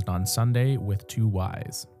at Closed on Sunday with 2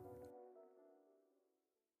 Ys.